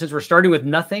don't know. Since we're starting with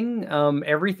nothing,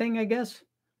 everything, I guess.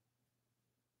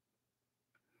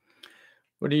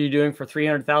 What are you doing for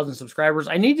 300,000 subscribers?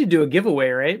 I need to do a giveaway,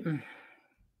 right? I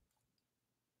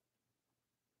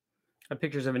have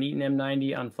pictures of an Eaton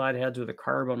M90 on flatheads with a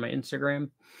carb on my Instagram.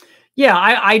 Yeah,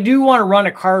 I do want to run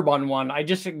a carb on one. I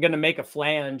just going to make a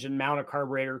flange and mount a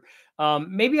carburetor.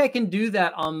 Maybe I can do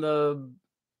that on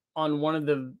one of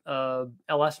the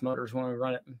LS motors when we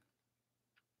run it.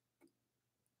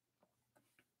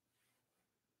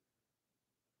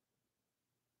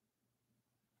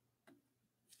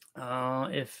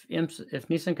 If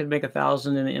Nissan could make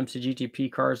 1,000 in the IMSA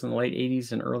GTP cars in the late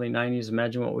 80s and early 90s,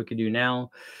 imagine what we could do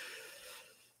now.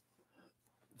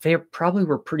 They probably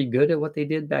were pretty good at what they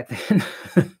did back then.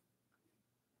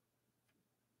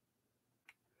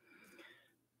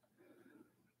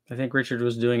 I think Richard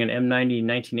was doing an M90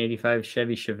 1985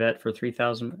 Chevy Chevette for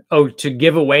 3,000. Oh, to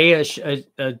give away an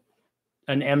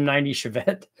M90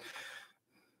 Chevette.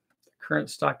 Current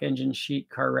stock engine sheet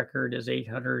car record is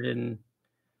 800 and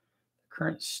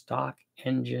current stock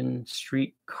engine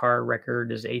street car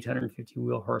record is 850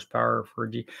 wheel horsepower for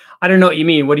a G. I don't know what you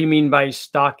mean. What do you mean by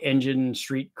stock engine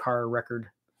street car record?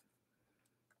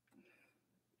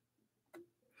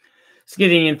 It's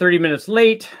getting in 30 minutes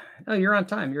late. Oh, you're on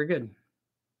time. You're good.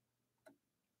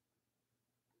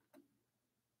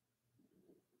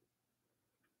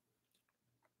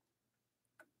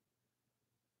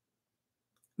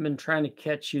 I've been trying to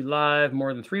catch you live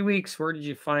more than 3 weeks. Where did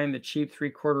you find the cheap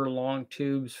 3/4 long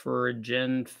tubes for a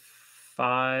Gen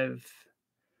 5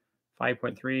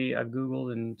 5.3? I've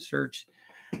Googled and searched.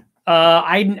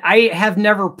 I have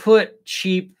never put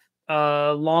cheap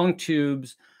long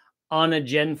tubes on a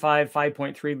Gen 5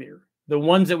 5.3 liter. The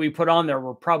ones that we put on there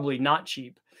were probably not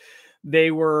cheap. They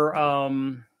were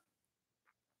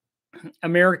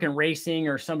American Racing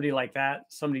or somebody like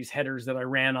that. Somebody's headers that I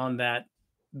ran on that.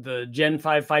 The Gen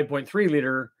 5 5.3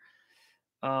 liter,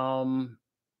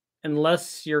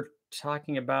 unless you're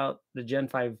talking about the Gen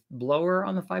 5 blower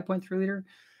on the 5.3 liter.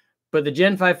 But the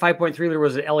Gen 5 5.3 liter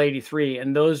was an L83,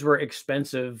 and those were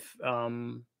expensive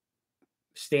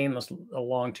stainless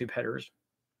long tube headers.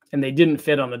 And they didn't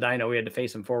fit on the dyno. We had to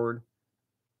face them forward.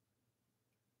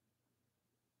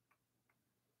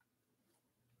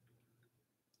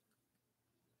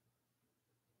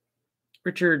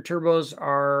 Richard, turbos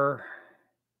are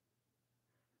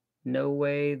no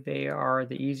way. They are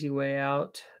the easy way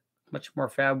out. Much more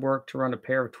fab work to run a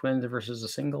pair of twins versus a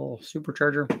single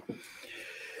supercharger.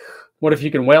 What if you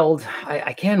can weld?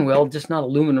 I can weld, just not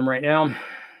aluminum right now.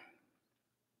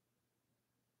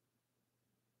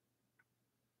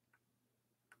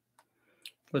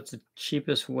 What's the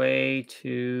cheapest way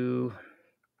to...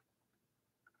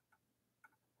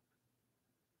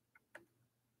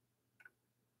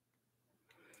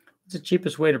 What's the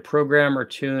cheapest way to program or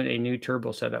tune a new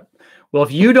turbo setup? Well,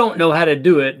 if you don't know how to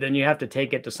do it, then you have to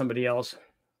take it to somebody else.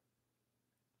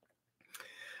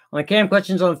 On the cam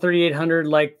questions on the 3800,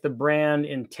 like the brand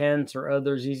Intense or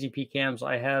other ZZP cams,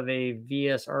 I have a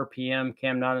VS RPM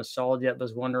cam not installed yet, but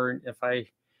was wondering if I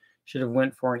should have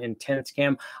went for an Intense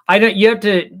cam. I don't. You have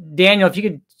to, Daniel. If you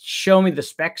could show me the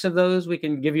specs of those, we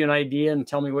can give you an idea and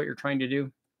tell me what you're trying to do.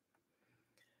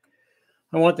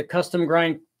 I want the custom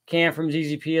grind cam from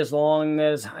ZZP as long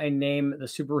as I name the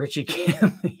Super Richie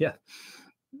cam. Yeah,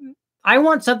 I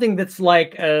want something that's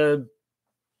like a,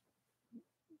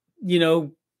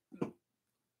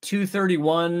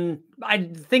 231.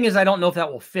 The thing is, I don't know if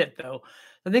that will fit though.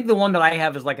 I think the one that I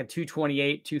have is like a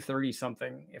 228, 230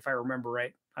 something, if I remember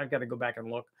right. I've got to go back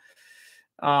and look.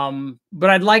 But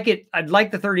I'd like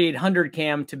the 3800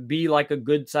 cam to be like a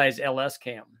good size LS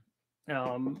cam.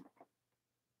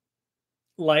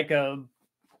 Like a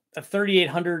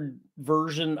 3800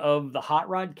 version of the hot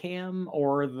rod cam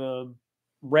or the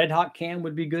red hot cam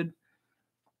would be good.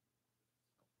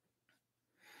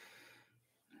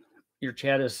 Your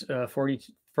chat is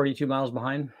 42 miles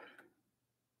behind.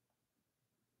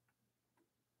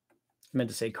 I meant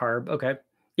to say carb. Okay.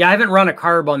 Yeah, I haven't run a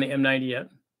carb on the M90 yet.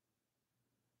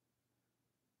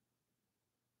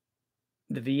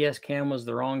 The VS cam was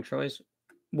the wrong choice.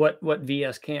 What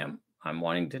VS cam? I'm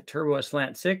wanting to turbo a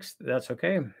slant 6. That's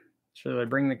okay. Should I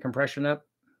bring the compression up?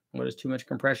 What is too much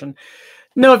compression?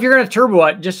 No, if you're going to turbo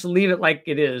it, just leave it like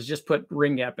it is. Just put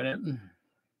ring gap in it.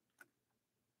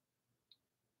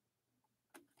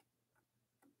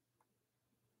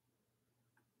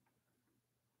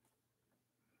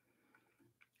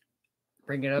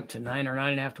 Bring it up to 9 or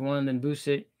 9.5 to 1, then boost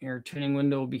it. Your tuning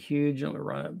window will be huge. It'll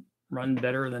run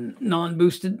better than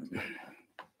non-boosted.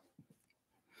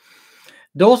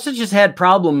 Dulcich has had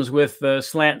problems with the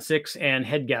slant 6 and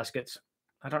head gaskets.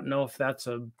 I don't know if that's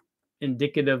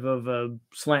indicative of a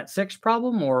slant 6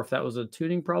 problem or if that was a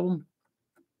tuning problem.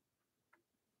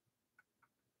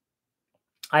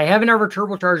 I haven't ever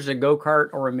turbocharged a go-kart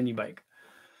or a mini bike.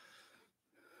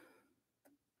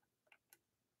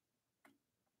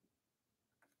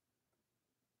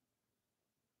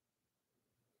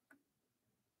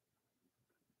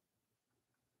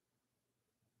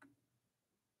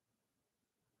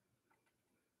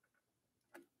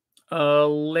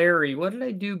 Larry, what did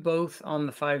I do both on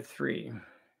the 5.3? I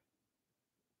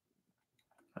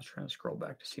was trying to scroll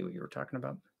back to see what you were talking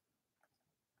about.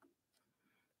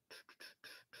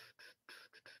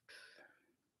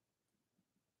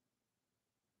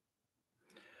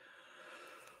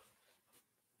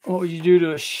 What would you do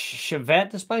to a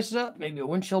Chevette to spice it up? Maybe a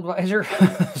windshield visor,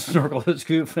 snorkel,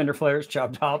 scoop, fender flares,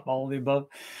 chop top, all of the above.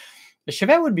 The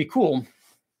Chevette would be cool,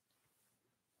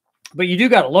 but you do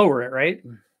got to lower it, right?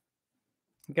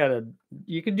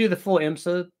 You could do the full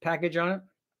IMSA package on it.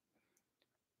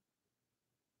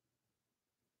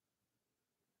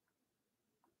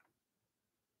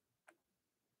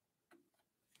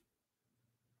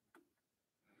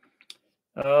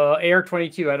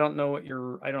 AR22,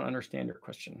 I don't understand your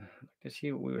question. To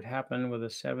see what would happen with a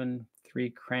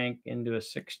 7.3 crank into a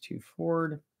 6.2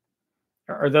 Ford.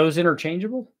 Are those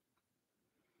interchangeable?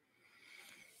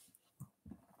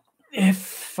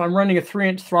 If I'm running a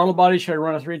 3-inch throttle body, should I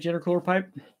run a 3-inch intercooler pipe?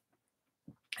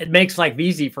 It makes life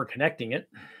easy for connecting it.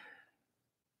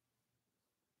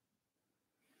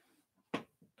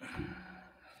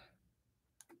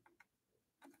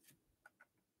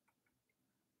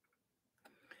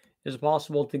 Is it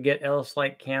possible to get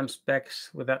LS-like cam specs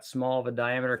with that small of a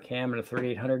diameter cam and a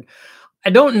 3800? I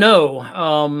don't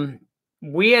know.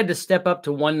 We had to step up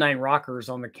to 1.9 rockers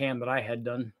on the cam that I had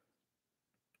done.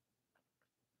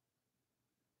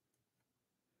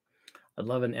 I'd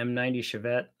love an M90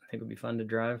 Chevette. I think it would be fun to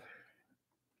drive.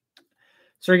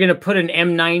 So you're going to put an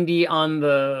M90 on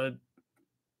the...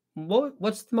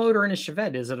 What's the motor in a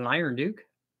Chevette? Is it an Iron Duke?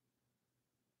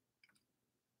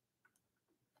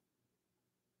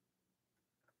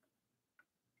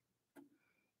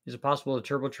 Is it possible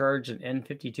to turbocharge an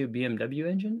N52 BMW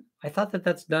engine? I thought that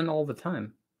that's done all the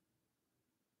time.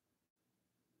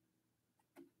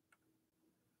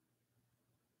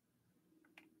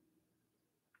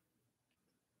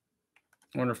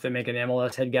 I wonder if they make an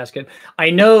MLS head gasket. I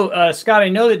know, Scott, I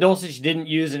know that Dulcich didn't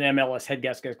use an MLS head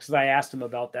gasket because I asked him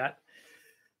about that.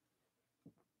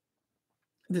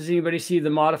 Does anybody see the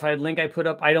modified link I put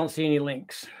up? I don't see any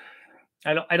links.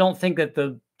 I don't think that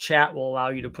the chat will allow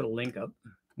you to put a link up,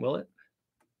 will it?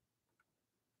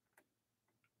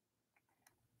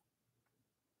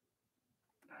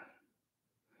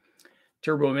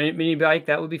 Turbo mini bike,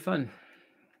 that would be fun.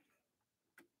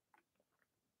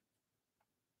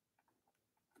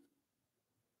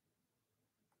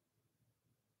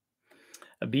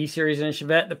 A B series and a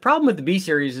Chevette. The problem with the B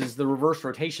series is the reverse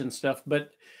rotation stuff,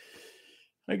 but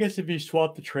I guess if you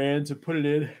swap the trans and put it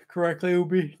in correctly, it would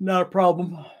be not a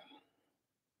problem.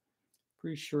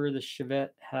 Pretty sure the Chevette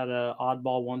had a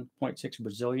oddball 1.6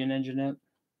 Brazilian engine in it.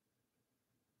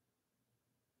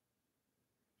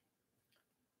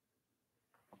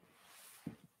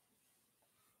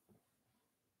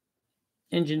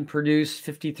 Engine produced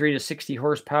 53 to 60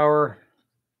 horsepower.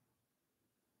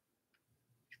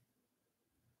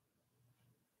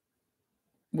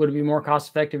 Would it be more cost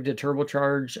effective to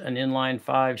turbocharge an inline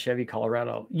 5 Chevy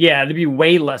Colorado? Yeah, it'd be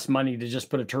way less money to just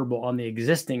put a turbo on the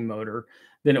existing motor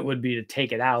than it would be to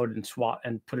take it out and swap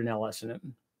and put an LS in it.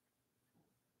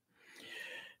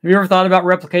 Have you ever thought about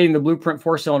replicating the Blueprint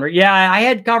 4-cylinder? Yeah, I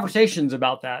had conversations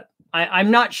about that.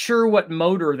 I'm not sure what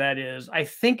motor that is. I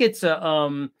think it's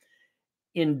a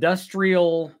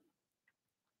industrial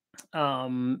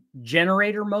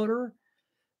generator motor.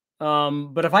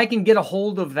 But if I can get a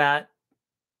hold of that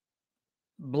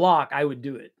block, I would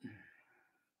do it.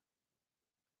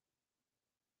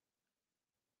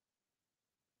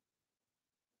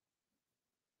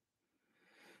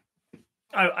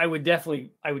 I would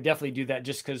definitely do that,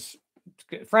 just because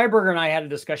Freiberger and I had a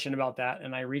discussion about that,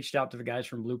 and I reached out to the guys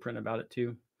from Blueprint about it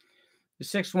too. The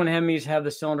 6.1 Hemis have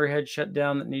the cylinder head shut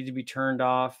down that need to be turned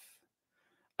off.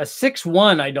 A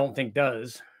 6.1 I don't think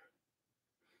does.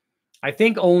 I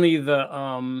think only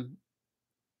the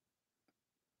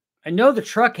I know the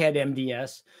truck had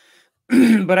MDS,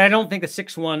 but I don't think the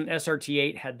 6.1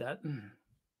 SRT8 had that.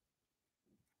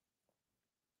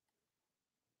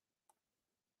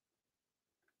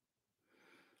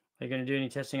 Are you going to do any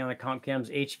testing on the comp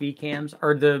cams, HV cams?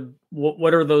 Or the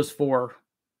what are those for?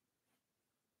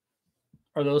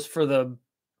 Are those for the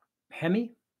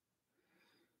Hemi?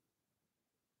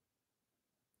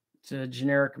 It's a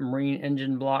generic marine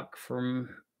engine block from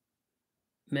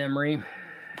memory.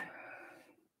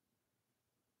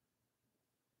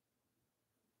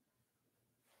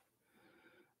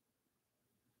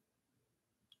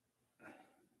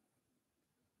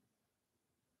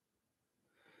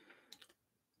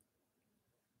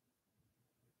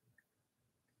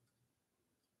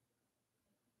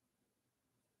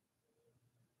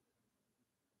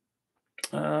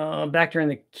 Back during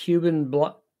the Cuban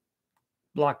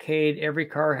blockade, every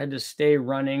car had to stay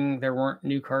running. There weren't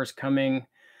new cars coming.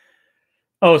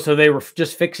 Oh, so they were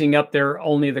just fixing up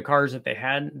only the cars that they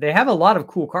had. They have a lot of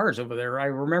cool cars over there. I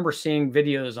remember seeing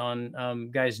videos on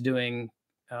guys doing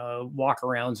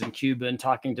walk-arounds in Cuba and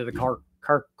talking to the car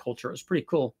culture. It was pretty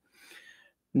cool.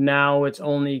 Now it's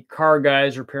only car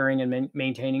guys repairing and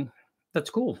maintaining. That's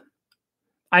cool.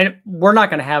 We're not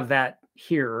going to have that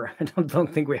here. I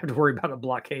don't think we have to worry about a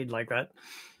blockade like that.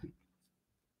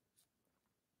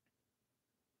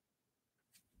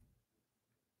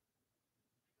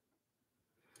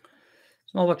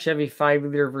 Small block Chevy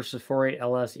 5-liter versus 4.8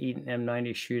 LS Eaton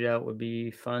M90 shootout would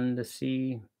be fun to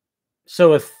see.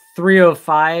 So a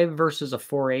 305 versus a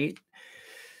 4.8.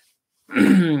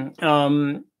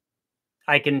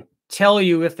 I can tell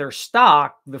you, if they're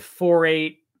stock, the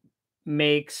 4.8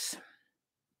 makes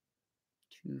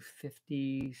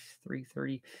 250,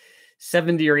 330,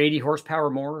 70 or 80 horsepower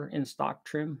more in stock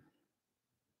trim.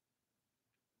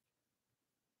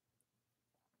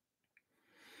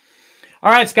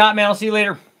 All right, Scott, man, I'll see you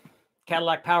later.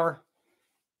 Cadillac Power.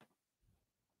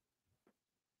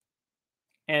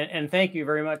 And thank you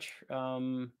very much.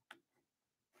 No,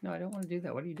 I don't want to do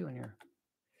that. What are you doing here?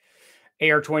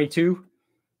 AR-22.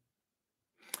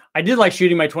 I did like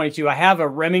shooting my 22. I have a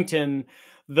Remington,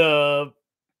 the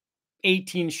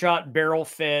 18-shot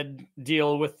barrel-fed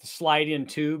deal with the slide-in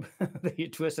tube that you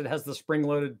twist. It has the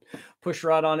spring-loaded push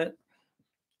rod on it.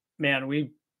 Man,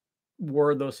 we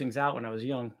wore those things out when I was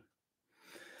young.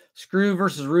 Screw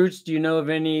versus roots. Do you know of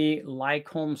any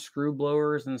Lycombe screw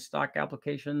blowers and stock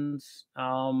applications?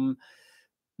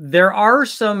 There are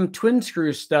some twin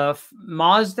screw stuff.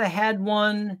 Mazda had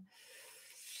one.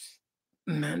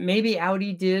 Maybe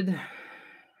Audi did.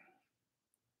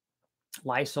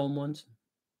 Lysome ones.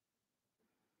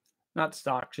 Not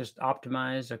stock, just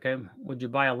optimized. Okay. Would you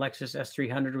buy a Lexus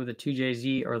S300 with a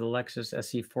 2JZ or the Lexus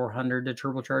SE400 to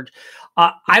turbocharge?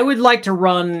 I would like to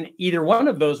run either one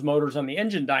of those motors on the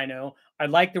engine dyno. I'd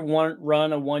like to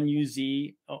run a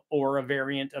 1UZ or a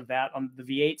variant of that on the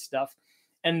V8 stuff,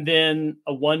 and then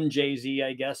a 1JZ,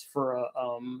 I guess, for a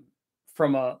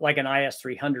from a like an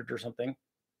IS300 or something.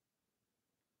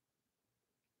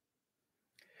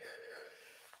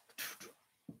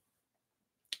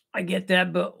 I get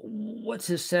that, but what's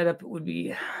his setup? It would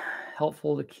be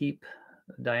helpful to keep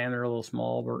the diameter a little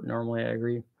small, but normally I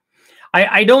agree.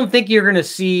 I don't think you're going to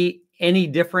see any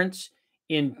difference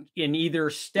in either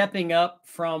stepping up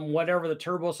from whatever the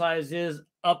turbo size is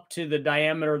up to the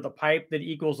diameter of the pipe that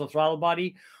equals the throttle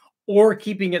body, or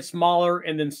keeping it smaller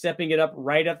and then stepping it up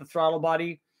right at the throttle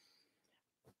body.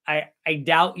 I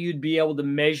doubt you'd be able to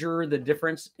measure the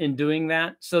difference in doing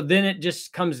that. So then it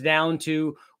just comes down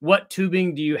to what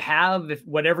tubing do you have? If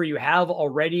whatever you have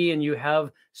already and you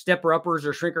have stepper uppers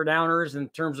or shrinker downers in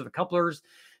terms of the couplers,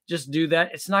 just do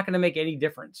that. It's not going to make any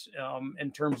difference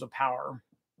in terms of power.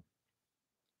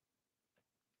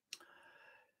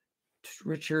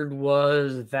 Richard,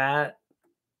 was that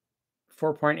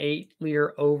 4.8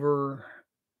 liter over?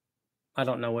 I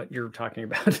don't know what you're talking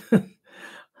about.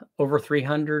 Over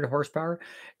 300 horsepower.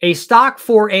 A stock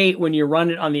 4.8, when you run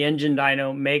it on the engine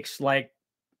dyno, makes like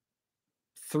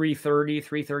 330,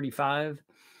 335.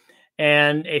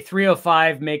 And a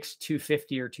 305 makes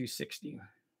 250 or 260.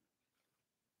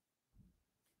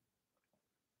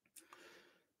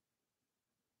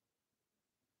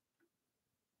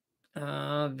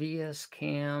 VS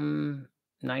cam,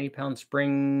 90-pound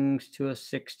springs,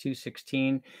 206,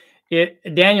 216.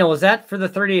 Daniel, is that for the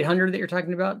 3800 that you're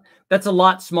talking about? That's a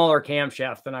lot smaller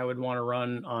camshaft than I would want to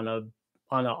run on an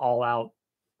all-out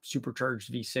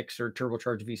supercharged V6 or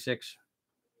turbocharged V6.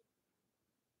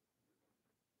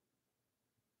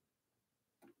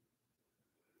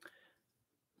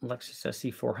 Lexus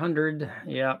SE400,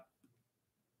 yeah.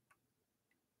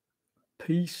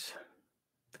 Peace.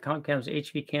 The comp cams,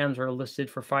 HV cams are listed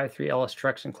for 5.3 LS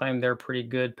trucks and claim they're pretty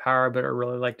good power, but I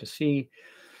really like to see.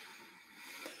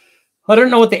 I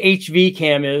don't know what the HV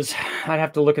cam is. I'd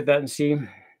have to look at that and see.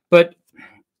 But,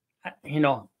 you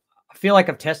know, I feel like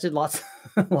I've tested lots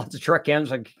of truck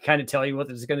cams. I can kind of tell you what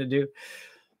it's going to do.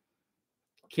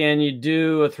 Can you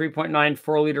do a 3.9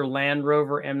 4-liter Land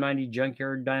Rover M90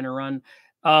 junkyard dyno run?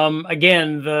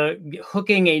 Again, the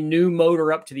hooking a new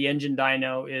motor up to the engine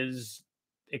dyno is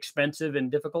expensive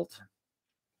and difficult.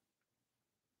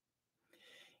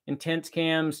 Intense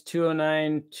cams,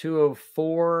 209,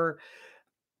 204.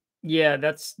 Yeah,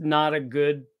 that's not a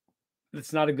good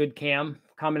cam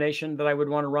combination that I would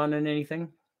want to run in anything.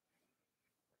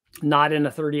 Not in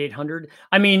a 3800.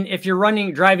 I mean, if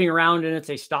you're driving around and it's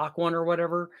a stock one or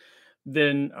whatever,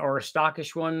 then, or a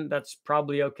stockish one, that's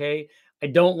probably okay. I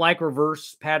don't like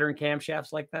reverse pattern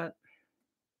camshafts like that.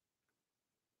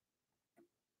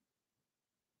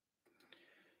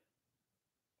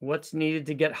 What's needed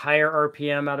to get higher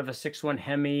RPM out of a 6.1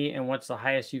 Hemi, and what's the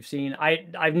highest you've seen?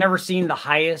 I've never seen the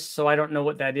highest, so I don't know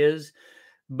what that is.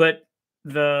 But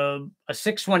a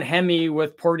 6.1 Hemi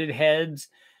with ported heads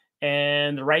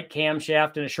and the right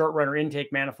camshaft and a short runner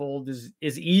intake manifold is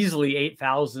easily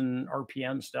 8,000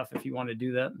 RPM stuff if you want to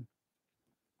do that.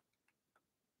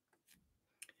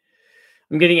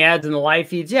 I'm getting ads in the live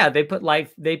feeds. Yeah, they put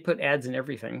ads in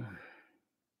everything.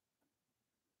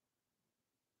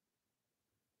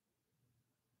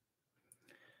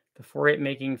 The 4.8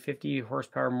 making 50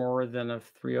 horsepower more than a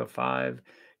 305.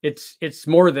 It's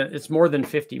more than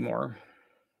 50 more.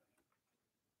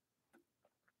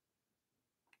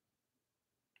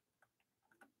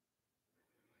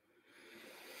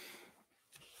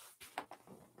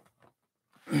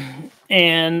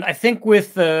 And I think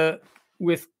with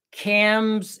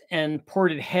cams and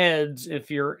ported heads, if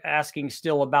you're asking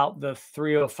still about the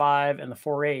 305 and the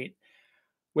 4.8,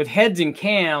 with heads and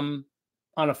cam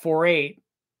on a 4.8,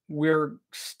 we're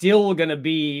still going to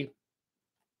be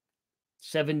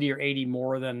 70 or 80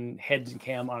 more than heads and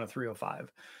cam on a 305.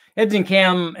 Heads and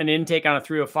cam and intake on a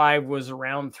 305 was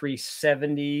around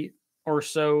 370 or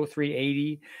so,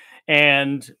 380.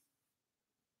 And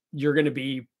you're going to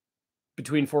be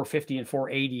between 450 and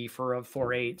 480 for a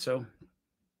 4.8. So,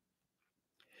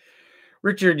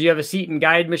 Richard, do you have a seat and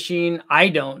guide machine? I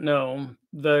don't know.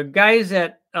 The guys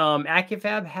at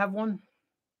AccuFab have one.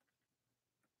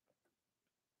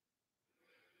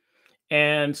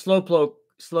 And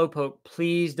Slowpoke,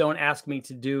 please don't ask me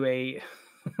to do a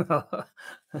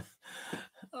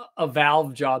a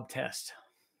valve job test.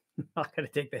 I'm not going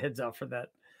to take the heads off for that.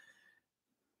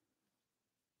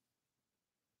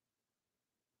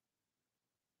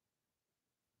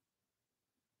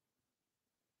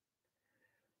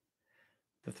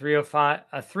 The 305,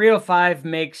 a 305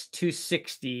 makes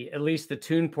 260. At least the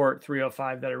tune port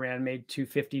 305 that I ran made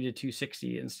 250 to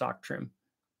 260 in stock trim.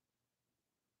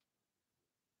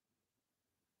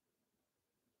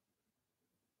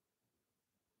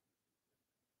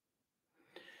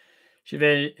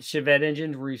 Chevette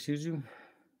engine, were Isuzu.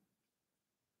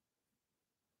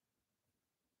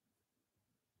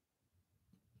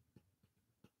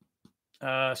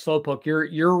 Slowpoke,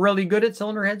 you're really good at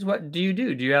cylinder heads. What do you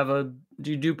do? Do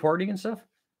you do porting and stuff?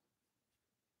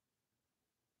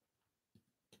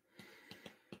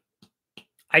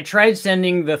 I tried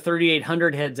sending the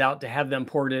 3800 heads out to have them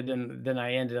ported, and then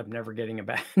I ended up never getting them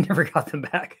back. Never got them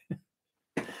back.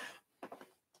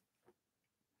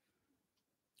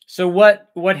 So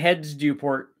what heads do you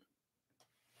port?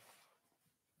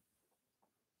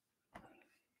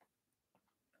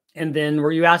 And then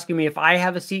were you asking me if I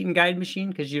have a seat and guide machine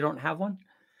because you don't have one?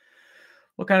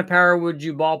 What kind of power would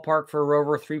you ballpark for a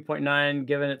Rover 3.9,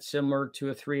 given it's similar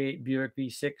to a 3.8 Buick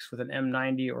V6 with an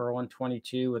M90 or a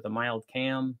 122 with a mild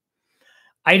cam?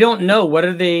 I don't know. What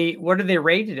are they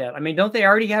rated at? I mean, don't they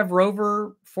already have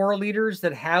Rover 4 liters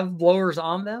that have blowers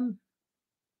on them?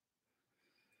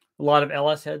 A lot of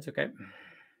LS heads. Okay.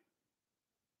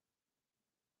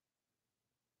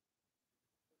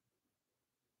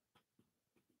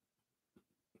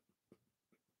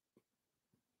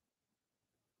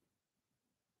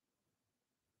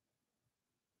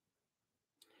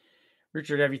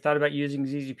 Richard, have you thought about using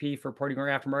ZZP for porting or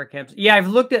aftermarket cams? Yeah, I've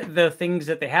looked at the things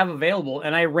that they have available,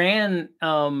 and I ran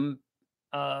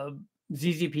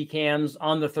ZZP cams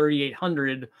on the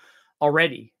 3800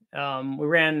 already. We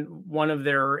ran one of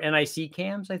their NIC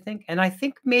cams, I think, and I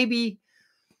think maybe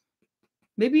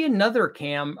another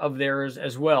cam of theirs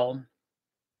as well.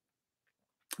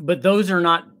 But those are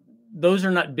not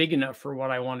big enough for what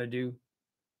I want to do.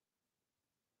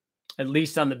 At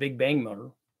least on the Big Bang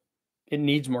motor. It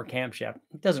needs more camshaft.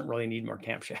 It doesn't really need more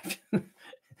camshaft. Now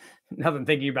that I'm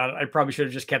thinking about it, I probably should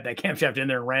have just kept that camshaft in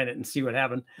there and ran it and see what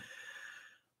happened.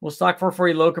 Will stock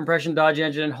 440 low compression Dodge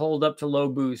engine hold up to low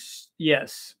boost?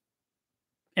 Yes.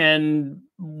 And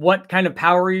what kind of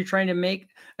power are you trying to make?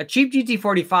 A cheap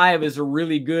GT45 is a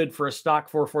really good for a stock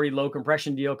 440 low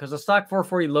compression deal, because a stock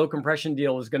 440 low compression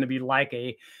deal is going to be like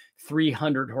a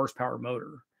 300 horsepower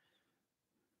motor.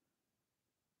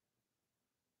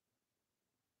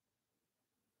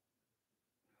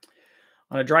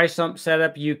 On a dry sump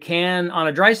setup, you can have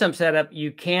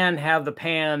the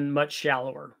pan much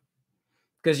shallower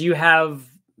because you have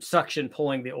suction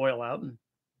pulling the oil out.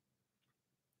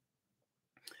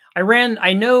 I ran the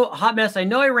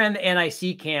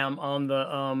NIC cam on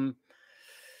the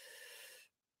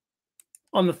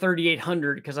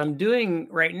 3800 because I'm doing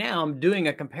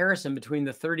a comparison between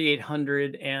the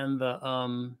 3800 and the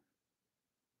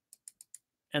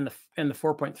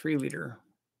 4.3 liter.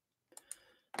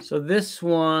 So this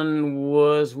one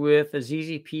was with a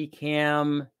ZZP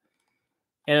cam,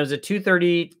 and it was a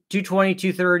 230, 220,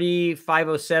 230,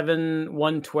 507,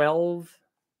 112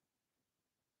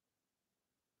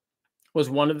 was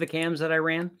one of the cams that I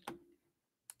ran.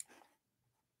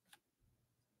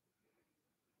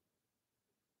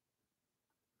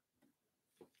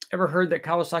 Ever heard that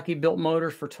Kawasaki built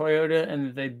motors for Toyota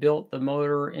and they built the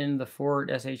motor in the Ford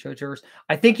SHO Tours?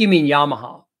 I think you mean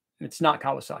Yamaha. It's not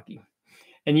Kawasaki.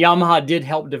 And Yamaha did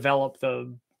help develop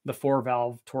the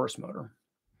 4-valve Taurus motor.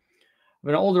 I have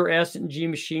an older S and G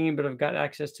machine, but I've got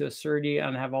access to a Surdy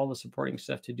and have all the supporting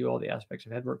stuff to do all the aspects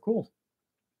of headwork. Cool.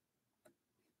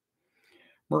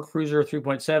 Merc Cruiser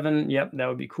 3.7. Yep, that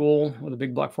would be cool with a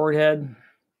big block forward head.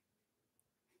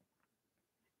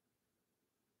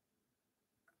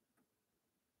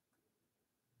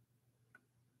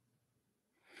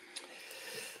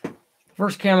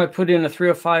 First cam I put in a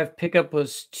 305 pickup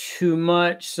was too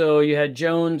much. So you had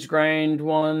Jones grind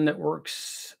one that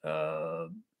works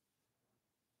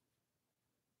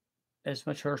as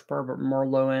much horsepower, but more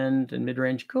low end and mid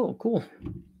range. Cool.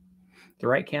 The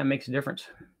right cam makes a difference.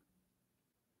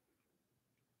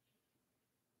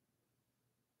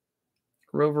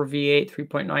 Rover V8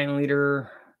 3.9 liter,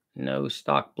 no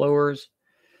stock blowers.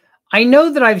 I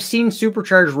know that I've seen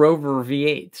supercharged Rover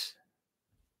V8s.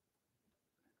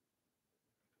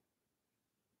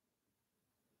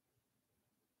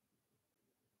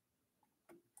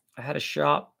 I had a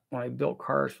shop when I built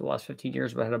cars for the last 15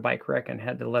 years, but I had a bike wreck and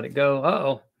had to let it go.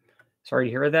 Uh-oh. Sorry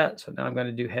to hear that. So now I'm going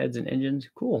to do heads and engines.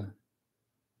 Cool.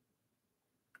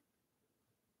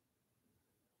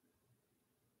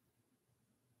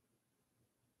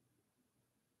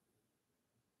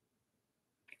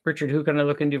 Richard, who can I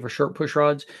look into for short push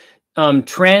rods?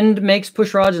 Trend makes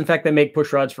push rods. In fact, they make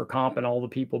push rods for comp and all the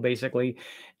people basically.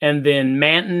 And then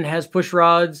Manton has push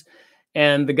rods.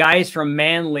 And the guys from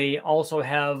Manly also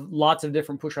have lots of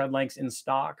different push rod lengths in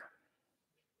stock.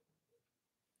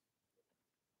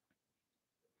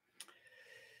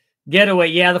 Getaway.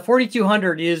 Yeah, the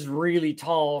 4200 is really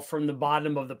tall from the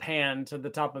bottom of the pan to the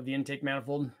top of the intake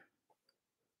manifold.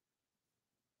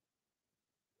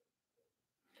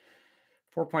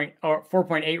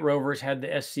 4.8 Rovers had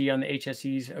the SC on the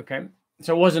HSEs. Okay.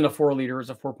 So it wasn't a 4-liter, it was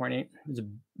a 4.8. It was a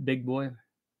big boy.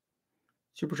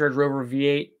 Supercharged Rover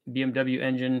V8 BMW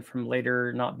engine from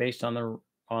later, not based on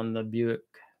the Buick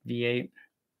V8.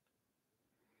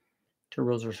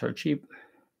 Turbos are so cheap.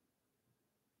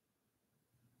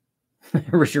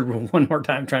 Richard, one more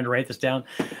time, trying to write this down.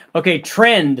 Okay,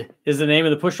 Trend is the name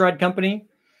of the pushrod company.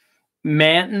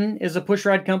 Manton is a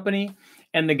pushrod company.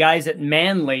 And the guys at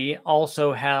Manly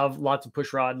also have lots of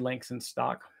pushrod lengths in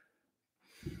stock.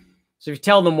 So if you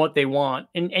tell them what they want,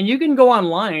 and you can go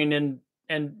online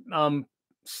and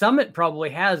Summit probably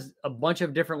has a bunch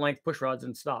of different length push rods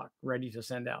in stock ready to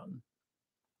send out.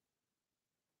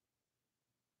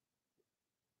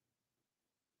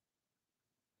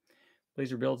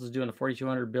 Laser Builds is doing a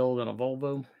 4200 build on a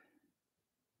Volvo.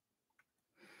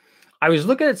 I was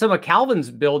looking at some of Calvin's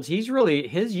builds. His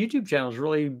YouTube channel is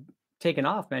really taken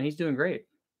off, man. He's doing great.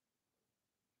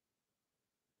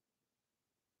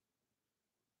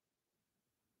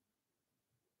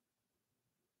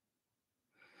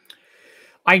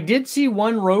 I did see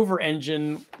one Rover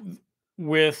engine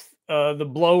with the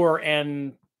blower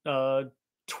and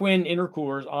twin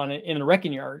intercoolers on it in the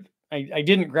wrecking yard. I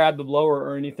didn't grab the blower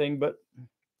or anything, but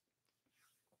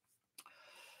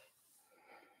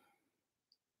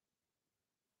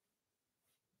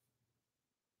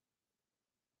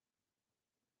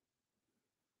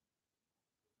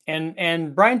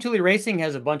and Brian Tooley Racing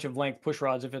has a bunch of length push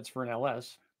rods if it's for an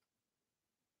LS.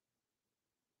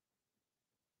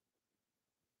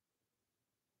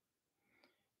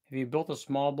 If you built a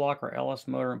small block or LS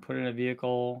motor and put it in a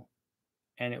vehicle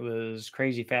and it was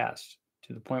crazy fast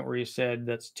to the point where you said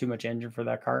that's too much engine for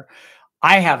that car?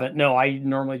 I haven't. No, I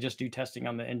normally just do testing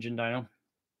on the engine dyno.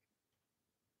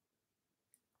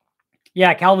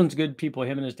 Yeah, Calvin's good people.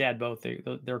 Him and his dad both.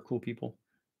 They're cool people.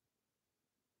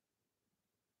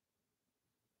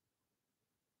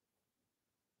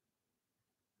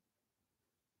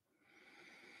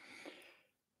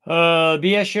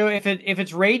 BS show. If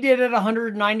it's rated at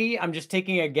 190, I'm just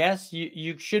taking a guess.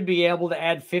 You should be able to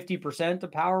add 50%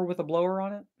 of power with a blower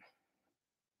on it.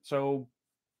 So,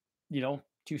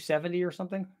 270 or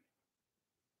something.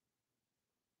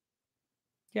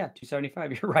 Yeah,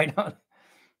 275. You're right on.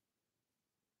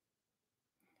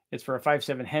 It's for a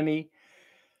 5.7 Hemi.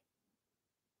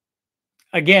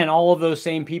 Again, all of those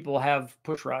same people have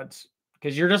push rods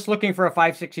because you're just looking for a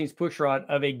 5/16 push rod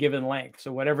of a given length.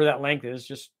 So whatever that length is,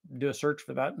 just do a search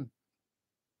for that.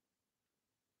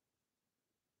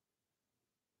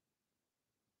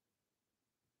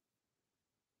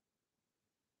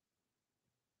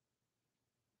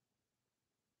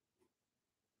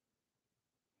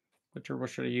 What turbo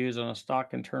should I use on a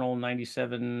stock internal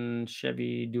 97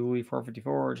 Chevy dually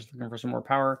 454? Just looking for some more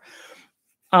power.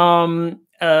 A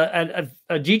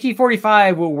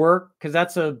GT45 will work because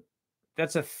that's a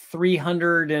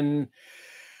 300, and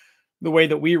the way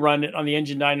that we run it on the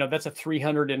engine dyno, that's a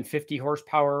 350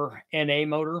 horsepower NA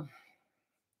motor.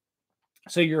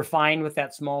 So you're fine with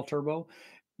that small turbo.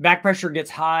 Back pressure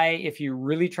gets high if you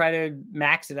really try to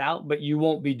max it out, but you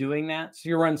won't be doing that. So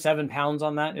you run 7 pounds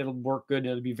on that. It'll work good.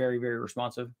 It'll be very, very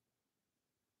responsive.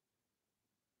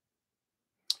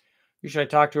 Who should I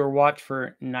talk to or watch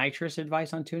for nitrous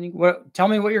advice on tuning? Well, tell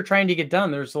me what you're trying to get done.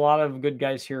 There's a lot of good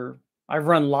guys here. I've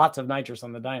run lots of nitrous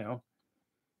on the dyno.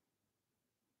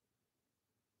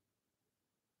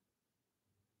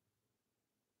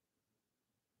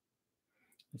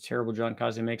 It's terrible. John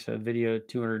Causey makes a video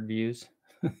 200 views.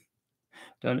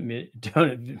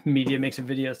 Donut Media makes a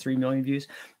video 3 million views.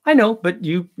 I know, but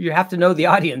you have to know the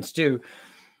audience too.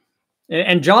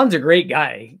 And John's a great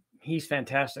guy. He's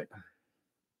fantastic.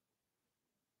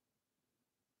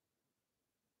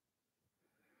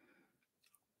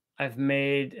 I've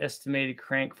made estimated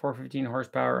crank 415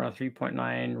 horsepower on a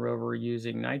 3.9 Rover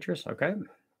using nitrous. Okay.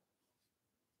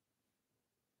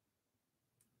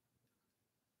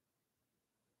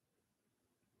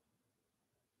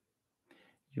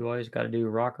 You always got to do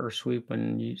rocker sweep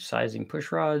when you sizing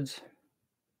push rods.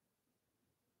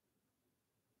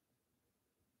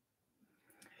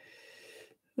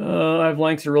 I have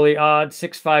lengths are really odd,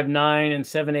 659 and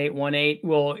 7818.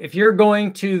 Well, if you're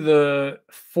going to the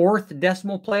 4th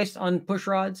decimal place on push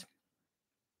rods,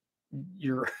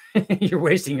 you're you're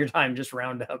wasting your time. Just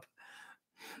round up.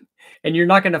 And you're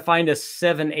not going to find a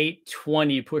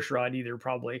 7/8/20 push rod either,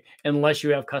 probably, unless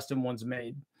you have custom ones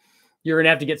made. You're going to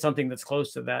have to get something that's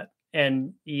close to that.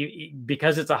 And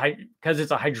because it's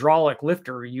a hydraulic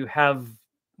lifter, you have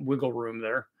wiggle room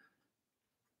there.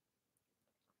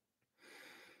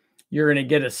 You're going to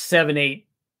get a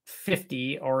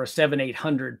 7/8/50 or a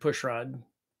 7/800 push rod.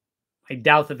 I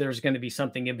doubt that there's going to be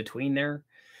something in between there.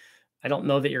 I don't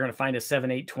know that you're going to find a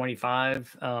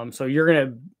 7/8/25. So you're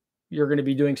going to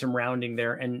be doing some rounding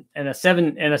there, and a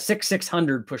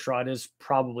 6/600 push rod is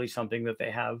probably something that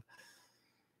they have.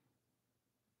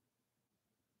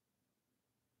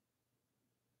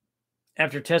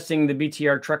 After testing the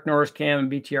BTR truck Norris cam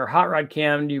and BTR hot rod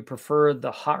cam, do you prefer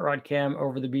the hot rod cam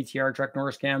over the BTR truck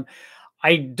Norris cam?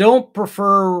 I don't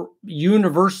prefer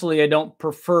universally. I don't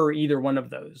prefer either one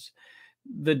of those.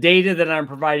 The data that I'm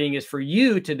providing is for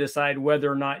you to decide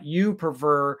whether or not you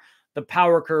prefer the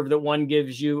power curve that one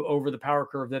gives you over the power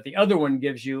curve that the other one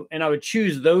gives you. And I would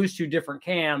choose those two different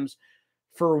cams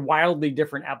for wildly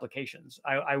different applications.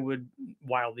 I would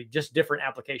just different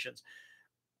applications.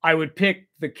 I would pick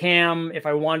the cam if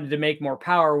I wanted to make more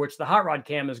power, which the hot rod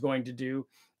cam is going to do.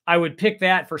 I would pick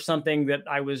that for something that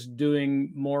I was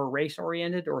doing more race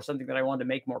oriented or something that I wanted to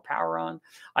make more power on.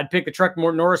 I'd pick the truck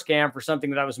Norris cam for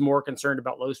something that I was more concerned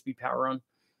about low speed power on.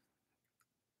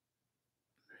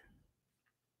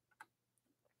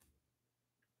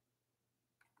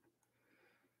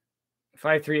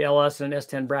 .53 LS and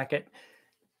S10 bracket.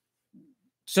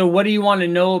 So what do you want to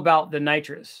know about the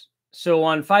nitrous? So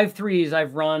on 5.3s,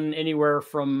 I've run anywhere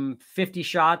from 50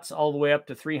 shots all the way up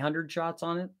to 300 shots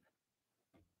on it.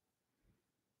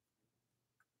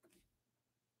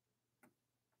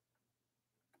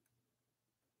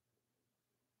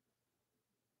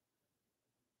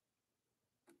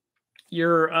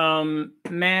 You're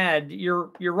mad.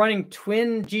 You're running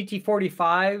twin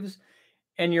GT45s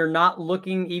and you're not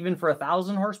looking even for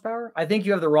 1,000 horsepower. I think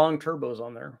you have the wrong turbos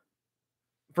on there.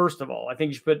 First of all, I think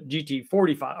you should put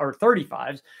GT45 or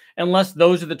 35s, unless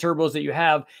those are the turbos that you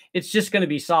have. It's just going to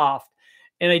be soft.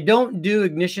 And I don't do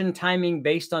ignition timing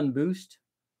based on boost.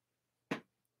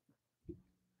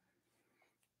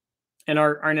 And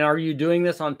are you doing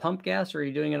this on pump gas or are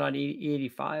you doing it on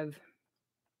E85?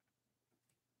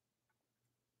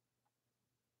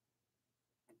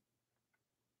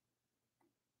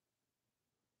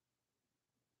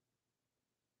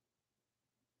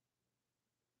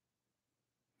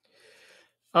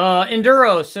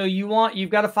 Enduro. So you've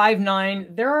got a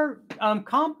 5.9. There are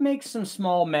Comp makes some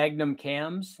small Magnum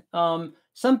cams.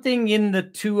 Something in the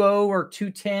 2.0 or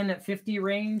 2.10 at 50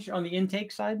 range on the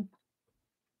intake side.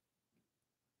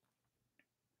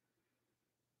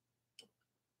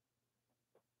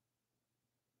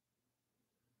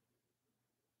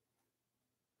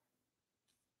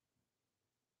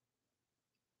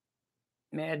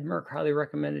 Mad Merc highly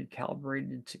recommended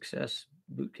calibrated success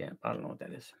boot camp. I don't know what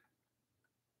that is.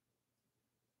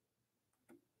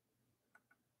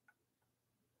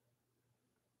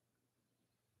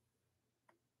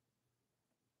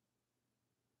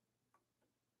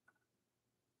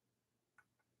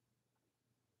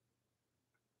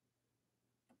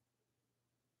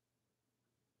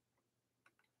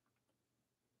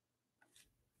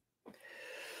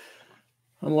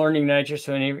 I'm learning nitrous,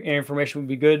 so any information would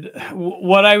be good.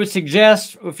 What I would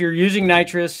suggest, if you're using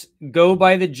nitrous, go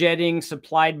by the jetting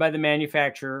supplied by the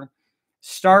manufacturer.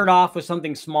 Start off with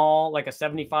something small, like a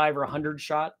 75 or 100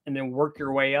 shot, and then work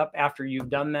your way up after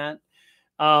you've done that.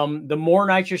 The more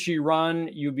nitrous you run,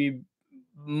 you'll be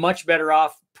much better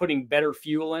off putting better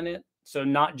fuel in it. So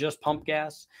not just pump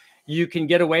gas. You can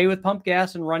get away with pump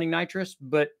gas and running nitrous,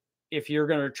 but if you're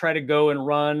going to try to go and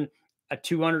run a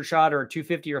 200 shot or a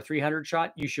 250 or 300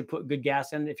 shot, you should put good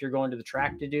gas in if you're going to the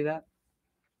track to do that.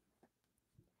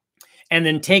 And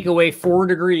then take away 4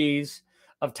 degrees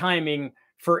of timing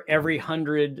for every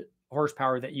 100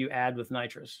 horsepower that you add with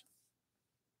nitrous.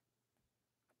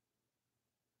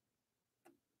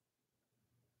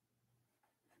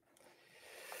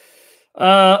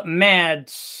 Mad.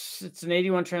 It's an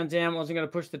 81 Trans Am. Wasn't going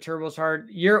to push the turbos hard.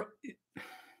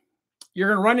 You're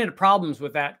going to run into problems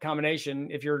with that combination.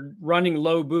 If you're running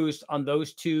low boost on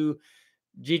those two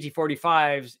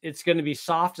GT45s, it's going to be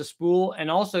soft to spool. And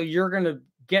also you're going to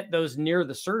get those near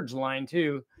the surge line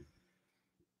too.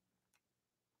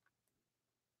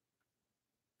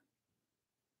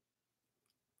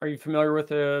 Are you familiar with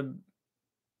the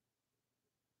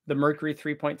Mercury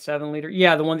 3.7 liter?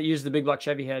 Yeah, the one that used the big block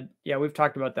Chevy head. Yeah, we've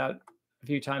talked about that a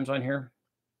few times on here.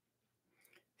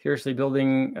 Seriously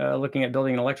looking at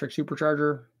building an electric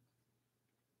supercharger.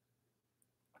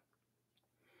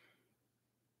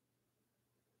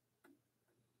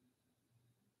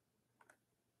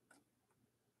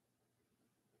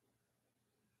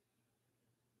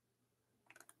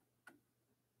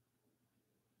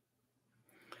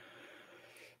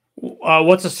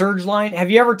 What's a surge line? Have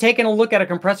you ever taken a look at a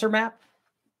compressor map?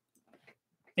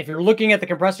 If you're looking at the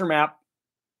compressor map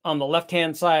on the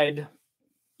left-hand side,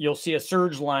 you'll see a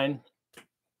surge line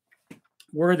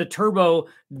where the turbo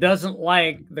doesn't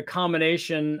like the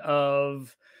combination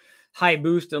of high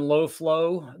boost and low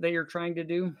flow that you're trying to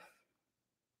do,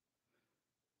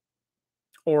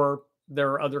 or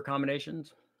there are other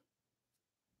combinations.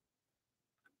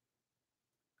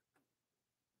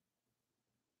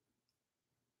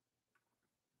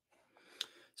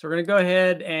 So we're going to go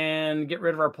ahead and get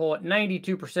rid of our pull at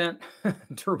 92%.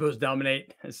 Turbos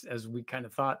dominate, as we kind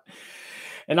of thought.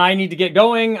 And I need to get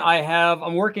going.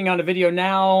 I'm working on a video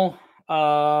now,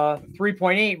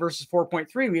 3.8 versus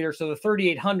 4.3 liter. So the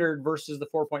 3800 versus the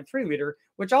 4.3 liter,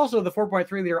 which also the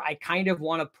 4.3 liter, I kind of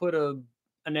want to put an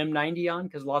M90 on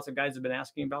because lots of guys have been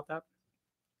asking about that.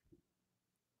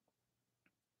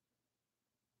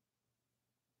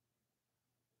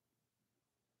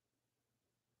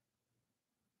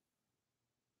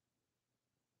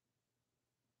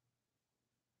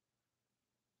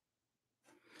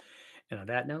 And on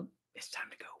that note, it's time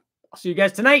to go. I'll see you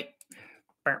guys tonight.